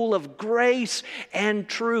Father, full of grace and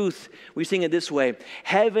truth. We sing it this way.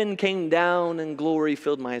 Heaven came down and glory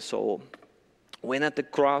filled my soul. When at the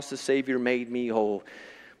cross the Savior made me whole,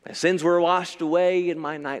 my sins were washed away and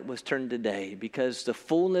my night was turned to day, because the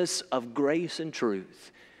fullness of grace and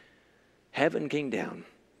truth, heaven came down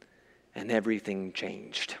and everything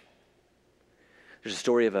changed. There's a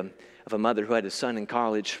story of a mother who had a son in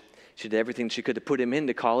college. She did everything she could to put him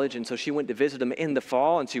into college, and so she went to visit him in the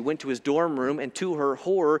fall, and she went to his dorm room, and to her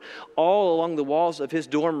horror, all along the walls of his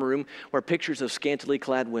dorm room were pictures of scantily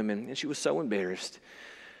clad women, and she was so embarrassed.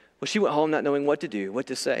 Well, she went home not knowing what to do, what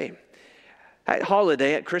to say. At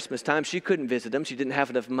holiday, at Christmas time, she couldn't visit him. She didn't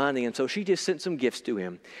have enough money, and so she just sent some gifts to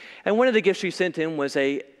him. And one of the gifts she sent him was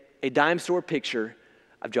a dime store picture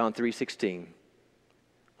of John 3:16.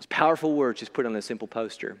 Those powerful words just put on a simple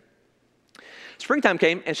poster. Springtime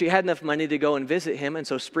came, and she had enough money to go and visit him, and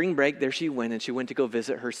so spring break, there she went, and she went to go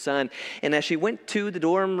visit her son. And as she went to the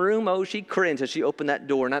dorm room, oh, she cringed as she opened that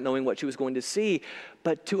door, not knowing what she was going to see.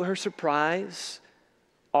 But to her surprise,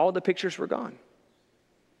 all the pictures were gone.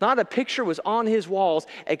 Not a picture was on his walls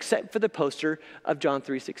except for the poster of John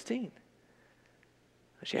 3:16.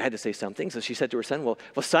 She had to say something, so she said to her son, well,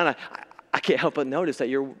 son, I can't help but notice that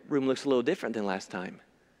your room looks a little different than last time.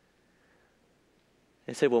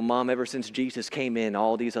 And said, well, Mom, ever since Jesus came in,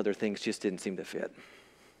 all these other things just didn't seem to fit.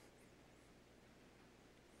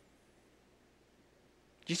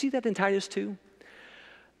 Do you see that in Titus 2?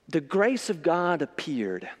 The grace of God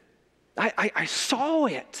appeared. I saw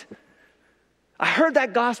it. I heard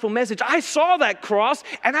that gospel message. I saw that cross,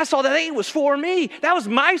 and I saw that it was for me. That was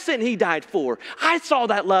my sin he died for. I saw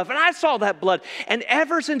that love, and I saw that blood. And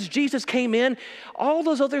ever since Jesus came in, all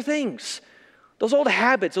those other things, those old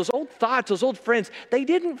habits, those old thoughts, those old friends, they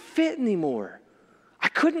didn't fit anymore. I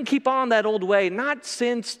couldn't keep on that old way, not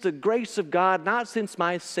since the grace of God, not since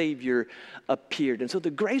my Savior appeared. And so the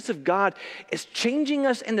grace of God is changing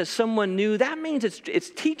us into someone new. That means it's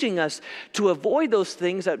teaching us to avoid those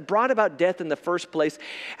things that brought about death in the first place.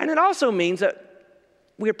 And it also means that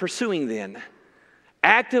we are pursuing then,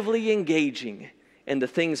 actively engaging in the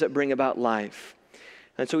things that bring about life.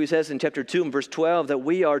 And so he says in chapter 2 and verse 12 that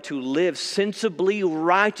we are to live sensibly,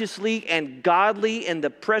 righteously, and godly in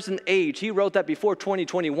the present age. He wrote that before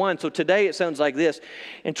 2021, so today it sounds like this.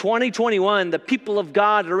 In 2021, the people of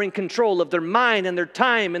God are in control of their mind and their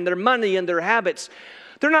time and their money and their habits.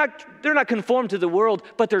 They're not conformed to the world,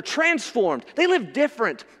 but they're transformed. They live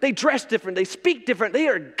different. They dress different. They speak different. They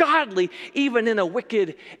are godly even in a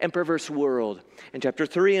wicked and perverse world. In chapter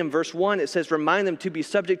 3 and verse 1, it says, remind them to be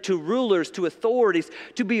subject to rulers, to authorities,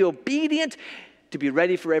 to be obedient, to be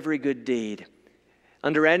ready for every good deed.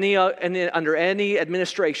 Under any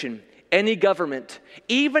administration, any government,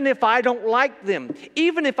 even if I don't like them,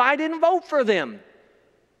 even if I didn't vote for them,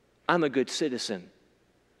 I'm a good citizen.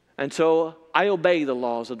 And so I obey the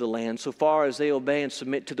laws of the land so far as they obey and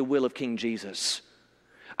submit to the will of King Jesus.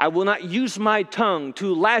 I will not use my tongue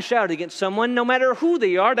to lash out against someone, no matter who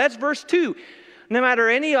they are. That's verse 2. No matter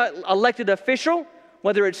any elected official,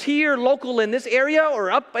 whether it's here, local in this area,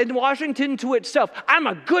 or up in Washington to itself, I'm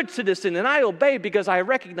a good citizen and I obey because I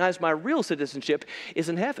recognize my real citizenship is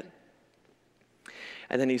in heaven.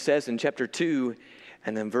 And then he says in chapter 2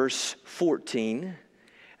 and then verse 14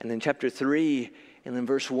 and then chapter 3 and then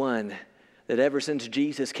verse 1, that ever since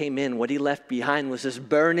Jesus came in, what he left behind was this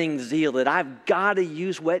burning zeal that I've got to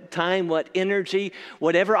use what time, what energy,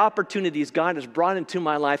 whatever opportunities God has brought into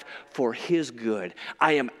my life for his good.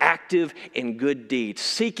 I am active in good deeds,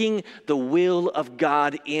 seeking the will of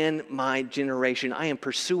God in my generation. I am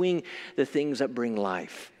pursuing the things that bring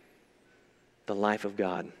life, the life of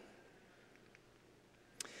God.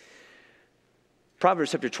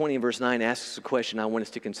 Proverbs chapter 20 and verse 9 asks a question I want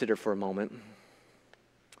us to consider for a moment.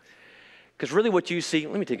 Because really what you see,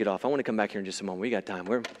 let me take it off. I want to come back here in just a moment. We got time.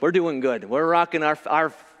 We're doing good. We're rocking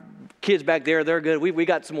our kids back there. They're good. We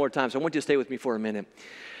got some more time, so I want you to stay with me for a minute.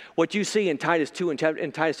 What you see in Titus 2 and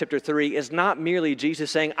in Titus chapter 3 is not merely Jesus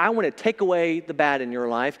saying, I want to take away the bad in your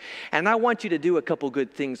life, and I want you to do a couple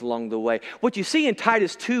good things along the way. What you see in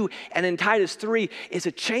Titus 2 and in Titus 3 is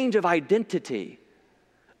a change of identity.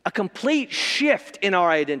 A complete shift in our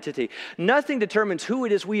identity. Nothing determines who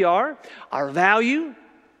it is we are, our value,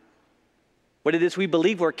 what it is we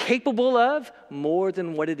believe we're capable of, more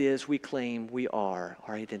than what it is we claim we are,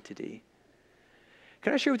 our identity.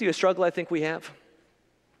 Can I share with you a struggle I think we have?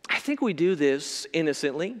 I think we do this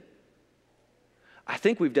innocently. I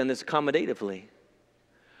think we've done this accommodatively.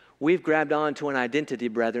 We've grabbed on to an identity,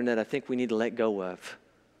 brethren, that I think we need to let go of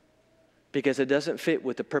because it doesn't fit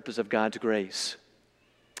with the purpose of God's grace.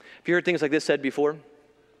 Have you heard things like this said before?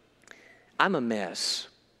 I'm a mess.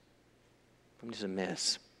 I'm just a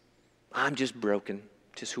mess. I'm just broken,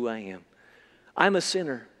 just who I am. I'm a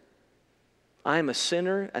sinner. I'm a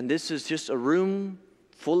sinner, and this is just a room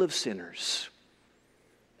full of sinners.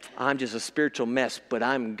 I'm just a spiritual mess, but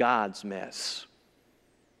I'm God's mess.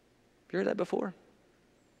 Have you heard that before?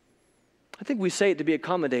 I think we say it to be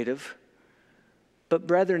accommodative, but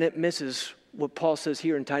brethren, it misses what Paul says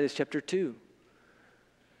here in Titus chapter 2.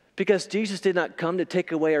 Because Jesus did not come to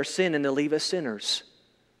take away our sin and to leave us sinners.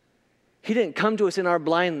 He didn't come to us in our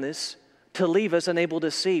blindness to leave us unable to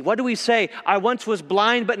see. What do we say? I once was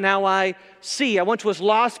blind, but now I see. I once was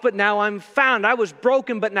lost, but now I'm found. I was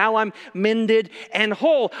broken, but now I'm mended and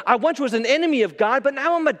whole. I once was an enemy of God, but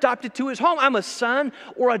now I'm adopted to his home. I'm a son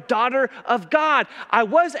or a daughter of God. I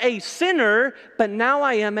was a sinner, but now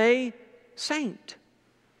I am a saint.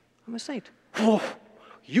 I'm a saint. Oh,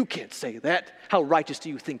 you can't say that. How righteous do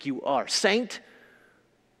you think you are? Saint?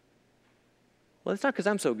 Well, it's not because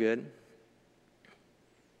I'm so good.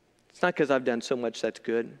 It's not because I've done so much that's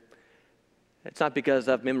good. It's not because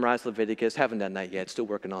I've memorized Leviticus. Haven't done that yet. Still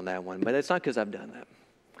working on that one. But it's not because I've done that.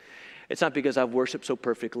 It's not because I've worshiped so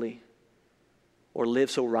perfectly or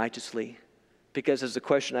lived so righteously. Because as the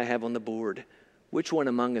question I have on the board, which one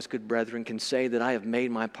among us, good brethren, can say that I have made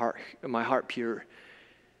my heart pure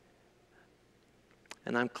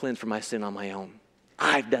and I'm cleansed from my sin on my own?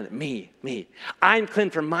 I've done it, me. I'm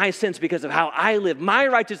cleansed from my sins because of how I live, my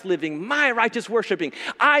righteous living, my righteous worshiping.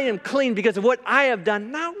 I am clean because of what I have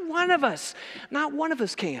done. Not one of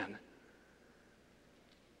us can.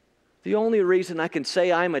 The only reason I can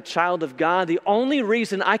say I'm a child of God, the only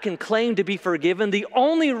reason I can claim to be forgiven, the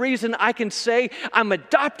only reason I can say I'm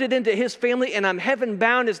adopted into his family and I'm heaven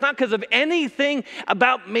bound is not because of anything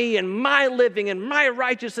about me and my living and my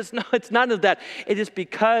righteousness. No, it's none of that. It is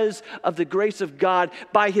because of the grace of God.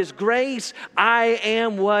 By his grace, I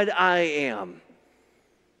am what I am.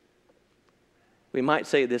 We might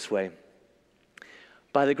say it this way.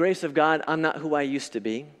 By the grace of God, I'm not who I used to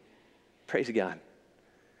be. Praise God.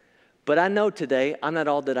 But I know today I'm not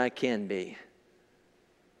all that I can be.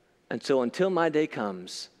 And so until my day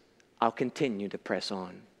comes, I'll continue to press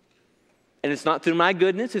on. And it's not through my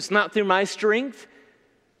goodness. It's not through my strength.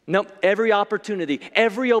 No, every opportunity,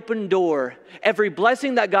 every open door, every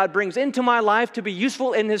blessing that God brings into my life to be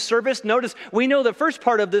useful in His service. Notice, we know the first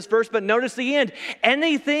part of this verse, but notice the end.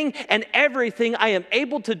 Anything and everything I am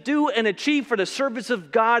able to do and achieve for the service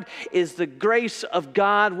of God is the grace of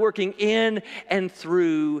God working in and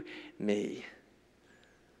through me.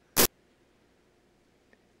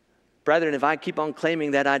 Brethren, if I keep on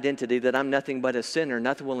claiming that identity, that I'm nothing but a sinner,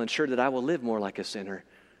 nothing will ensure that I will live more like a sinner.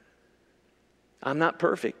 I'm not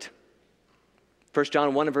perfect. 1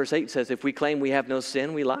 John 1 and verse 8 says, if we claim we have no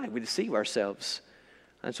sin, we lie, we deceive ourselves.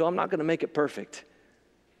 And so I'm not going to make it perfect.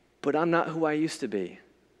 But I'm not who I used to be.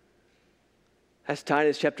 That's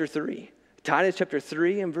Titus chapter 3. Titus chapter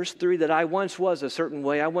 3 and verse 3, that I once was a certain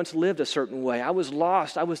way, I once lived a certain way, I was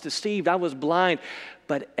lost, I was deceived, I was blind,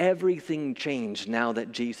 but everything changed now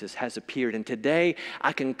that Jesus has appeared. And today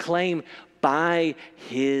I can claim by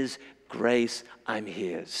His grace, I'm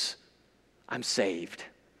His. I'm saved,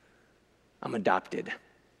 I'm adopted,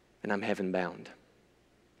 and I'm heaven bound.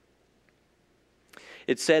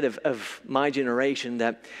 It's said of my generation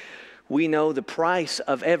that we know the price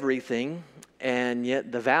of everything and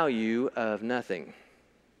yet the value of nothing.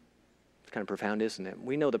 It's kind of profound, isn't it?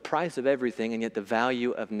 We know the price of everything and yet the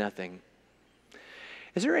value of nothing.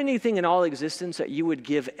 Is there anything in all existence that you would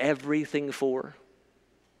give everything for?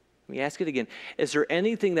 Let me ask it again. Is there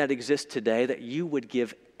anything that exists today that you would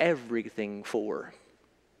give everything for?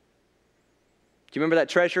 Do you remember that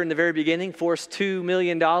treasure in the very beginning, forced $2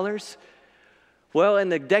 million? Well, in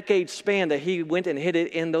the decade span that he went and hid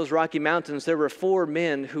it in those Rocky Mountains, there were 4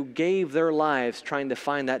 men who gave their lives trying to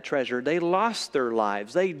find that treasure. They lost their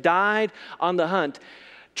lives. They died on the hunt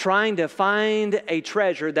trying to find a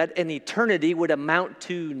treasure that in eternity would amount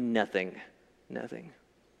to nothing. Nothing.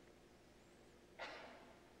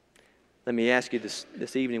 Let me ask you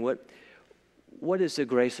this evening, what is the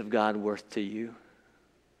grace of God worth to you?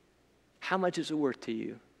 How much is it worth to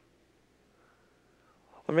you?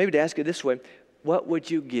 Or maybe to ask it this way, what would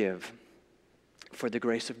you give for the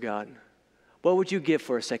grace of God? What would you give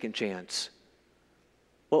for a second chance?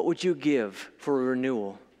 What would you give for a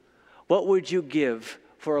renewal? What would you give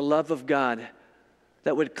for a love of God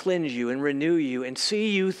that would cleanse you and renew you and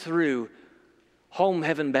see you through home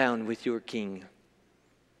heaven bound with your King?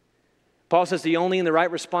 Paul says the only and the right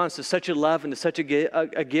response to such a love and to such a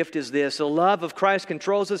gift is this. The love of Christ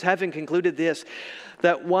controls us, having concluded this,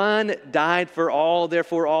 that one died for all,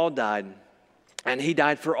 therefore all died. And He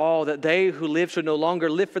died for all, that they who live should no longer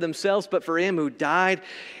live for themselves, but for Him who died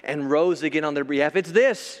and rose again on their behalf. It's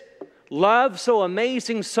this. Love so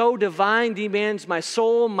amazing, so divine, demands my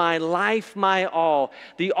soul, my life, my all.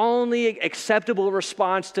 The only acceptable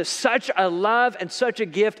response to such a love and such a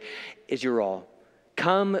gift is your all.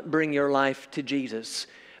 Come bring your life to Jesus.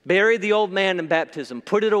 Bury the old man in baptism.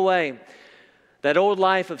 Put it away. That old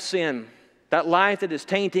life of sin, that life that is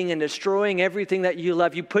tainting and destroying everything that you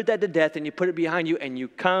love, you put that to death and you put it behind you and you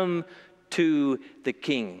come to the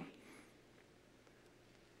King.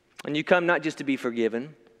 And you come not just to be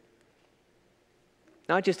forgiven,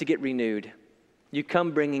 not just to get renewed. You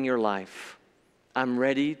come bringing your life. I'm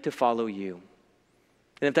ready to follow you.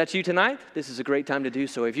 And if that's you tonight, this is a great time to do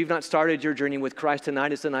so. If you've not started your journey with Christ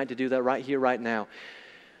tonight, it's the night to do that right here, right now.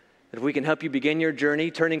 If we can help you begin your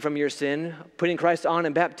journey, turning from your sin, putting Christ on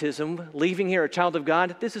in baptism, leaving here a child of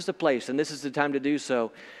God, this is the place and this is the time to do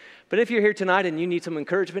so. But if you're here tonight and you need some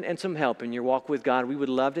encouragement and some help in your walk with God, we would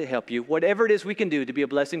love to help you. Whatever it is we can do to be a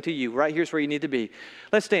blessing to you, right here's where you need to be.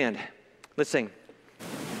 Let's stand. Let's sing.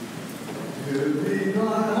 Give me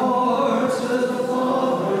my heart, says the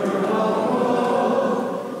Father of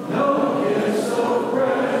love. No gift so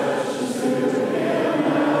precious to Him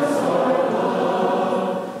as our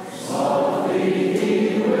love. Softly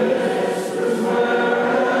He whispers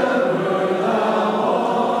wherever thou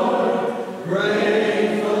art.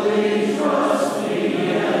 Gratefully trust me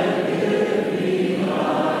and give me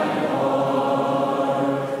my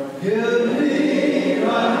heart. Give me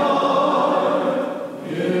my heart.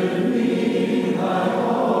 Give me my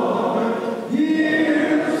heart.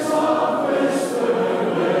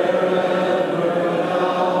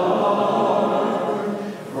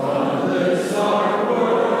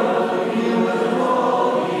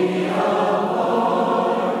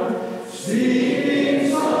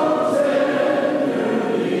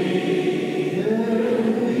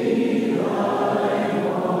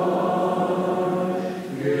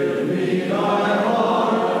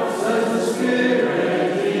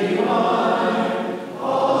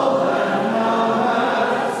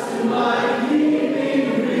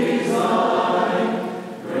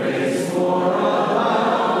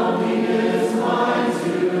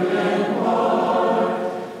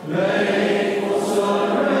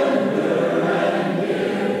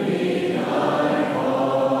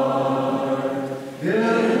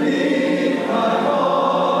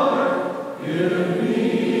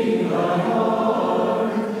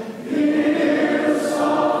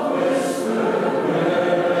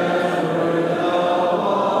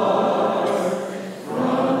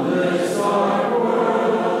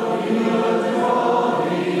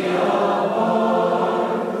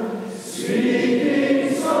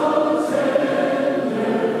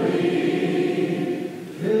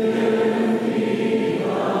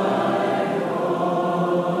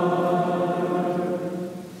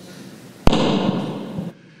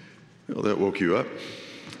 Well, that woke you up.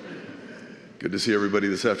 Good to see everybody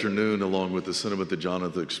this afternoon, along with the sentiment that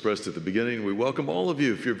Jonathan expressed at the beginning. We welcome all of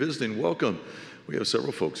you. If you're visiting, welcome. We have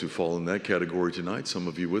several folks who fall in that category tonight. Some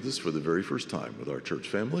of you with us for the very first time with our church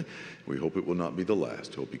family. We hope it will not be the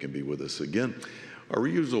last. Hope you can be with us again. Our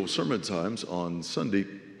usual sermon times on Sunday,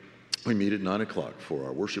 we meet at 9 o'clock for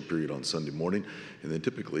our worship period on Sunday morning, and then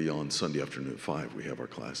typically on Sunday afternoon at 5, we have our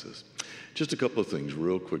classes. Just a couple of things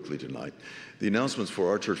real quickly tonight. The announcements for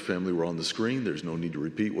our church family were on the screen. There's no need to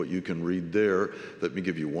repeat what you can read there. Let me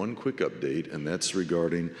give you one quick update, and that's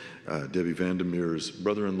regarding Debbie Vandermeer's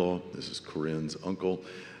brother-in-law. This is Corinne's uncle,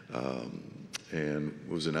 and it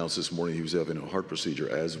was announced this morning he was having a heart procedure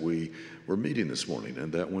as we were meeting this morning,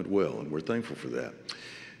 and that went well, and we're thankful for that.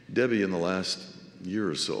 Debbie, in the last year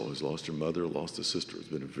or so, has lost her mother, lost a sister. It's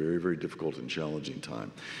been a very, very difficult and challenging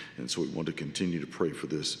time. And so we want to continue to pray for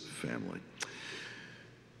this family.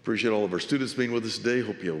 Appreciate all of our students being with us today.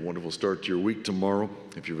 Hope you have a wonderful start to your week tomorrow.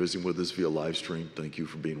 If you're visiting with us via live stream, thank you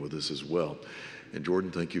for being with us as well. And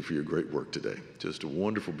Jordan, thank you for your great work today. Just a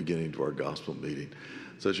wonderful beginning to our gospel meeting.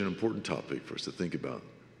 Such an important topic for us to think about,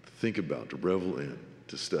 to revel in,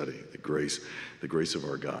 to study the grace of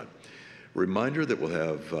our God. Reminder that we'll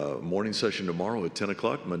have a morning session tomorrow at 10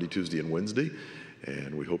 o'clock, Monday, Tuesday, and Wednesday,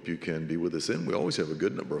 and we hope you can be with us then. We always have a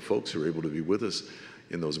good number of folks who are able to be with us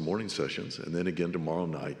in those morning sessions, and then again tomorrow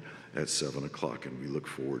night at 7 o'clock, and we look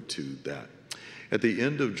forward to that. At the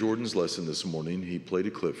end of Jordan's lesson this morning, he played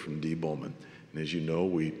a clip from Dee Bowman, and as you know,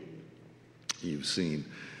 you've seen,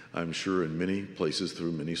 I'm sure, in many places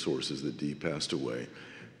through many sources that Dee passed away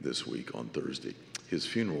this week on Thursday. His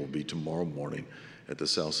funeral will be tomorrow morning at the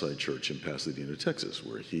Southside Church in Pasadena, Texas,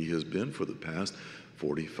 where he has been for the past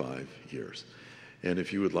 45 years. And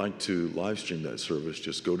if you would like to live stream that service,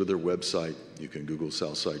 just go to their website. You can Google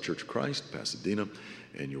Southside Church of Christ, Pasadena,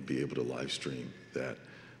 and you'll be able to live stream that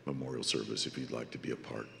memorial service if you'd like to be a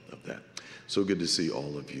part of that. So good to see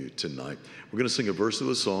all of you tonight. We're going to sing a verse of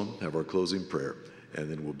a song, have our closing prayer, and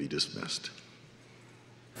then we'll be dismissed.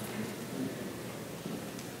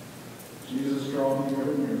 Jesus, draw me near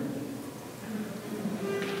and near.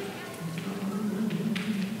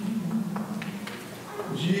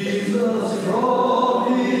 Jesus, draw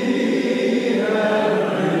me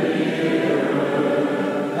ever nearer,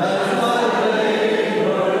 as I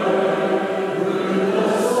labor through the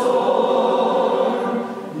storm.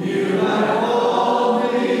 You have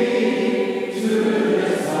called me to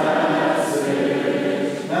this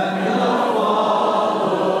passage, and I'll follow,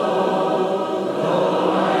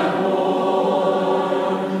 though I'm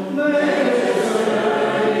born. May this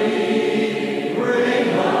journey bring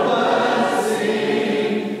a blessing.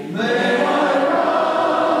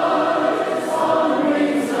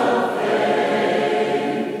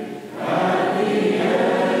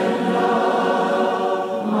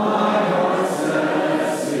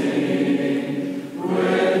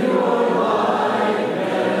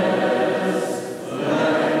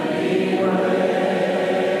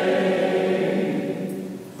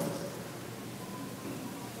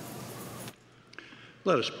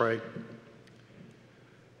 Let us pray.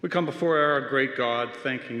 We come before our great God,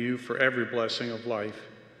 thanking you for every blessing of life.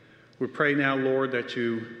 We pray now, Lord, that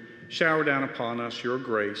you shower down upon us your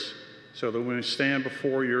grace so that when we stand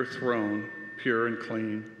before your throne, pure and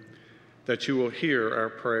clean, that you will hear our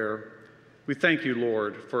prayer. We thank you,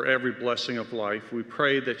 Lord, for every blessing of life. We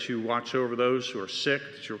pray that you watch over those who are sick,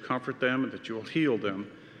 that you'll comfort them, and that you will heal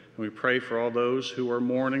them. And we pray for all those who are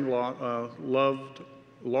mourning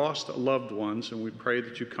lost loved ones, and we pray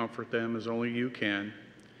that you comfort them as only you can.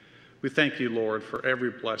 We thank you, Lord, for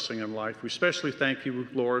every blessing in life. We especially thank you,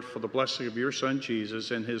 Lord, for the blessing of your Son,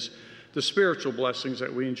 Jesus, and the spiritual blessings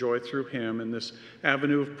that we enjoy through him, and this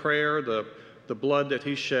avenue of prayer, the blood that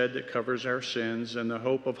he shed that covers our sins, and the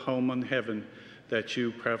hope of home in heaven that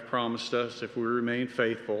you have promised us if we remain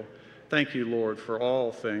faithful. Thank you, Lord, for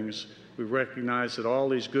all things. We recognize that all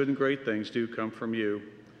these good and great things do come from you.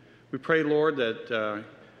 We pray, Lord, that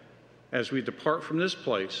as we depart from this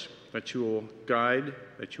place, that you will guide,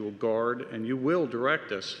 that you will guard, and you will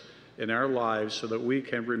direct us in our lives so that we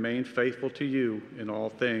can remain faithful to you in all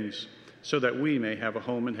things, so that we may have a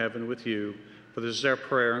home in heaven with you. For this is our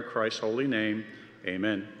prayer in Christ's holy name.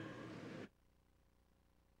 Amen.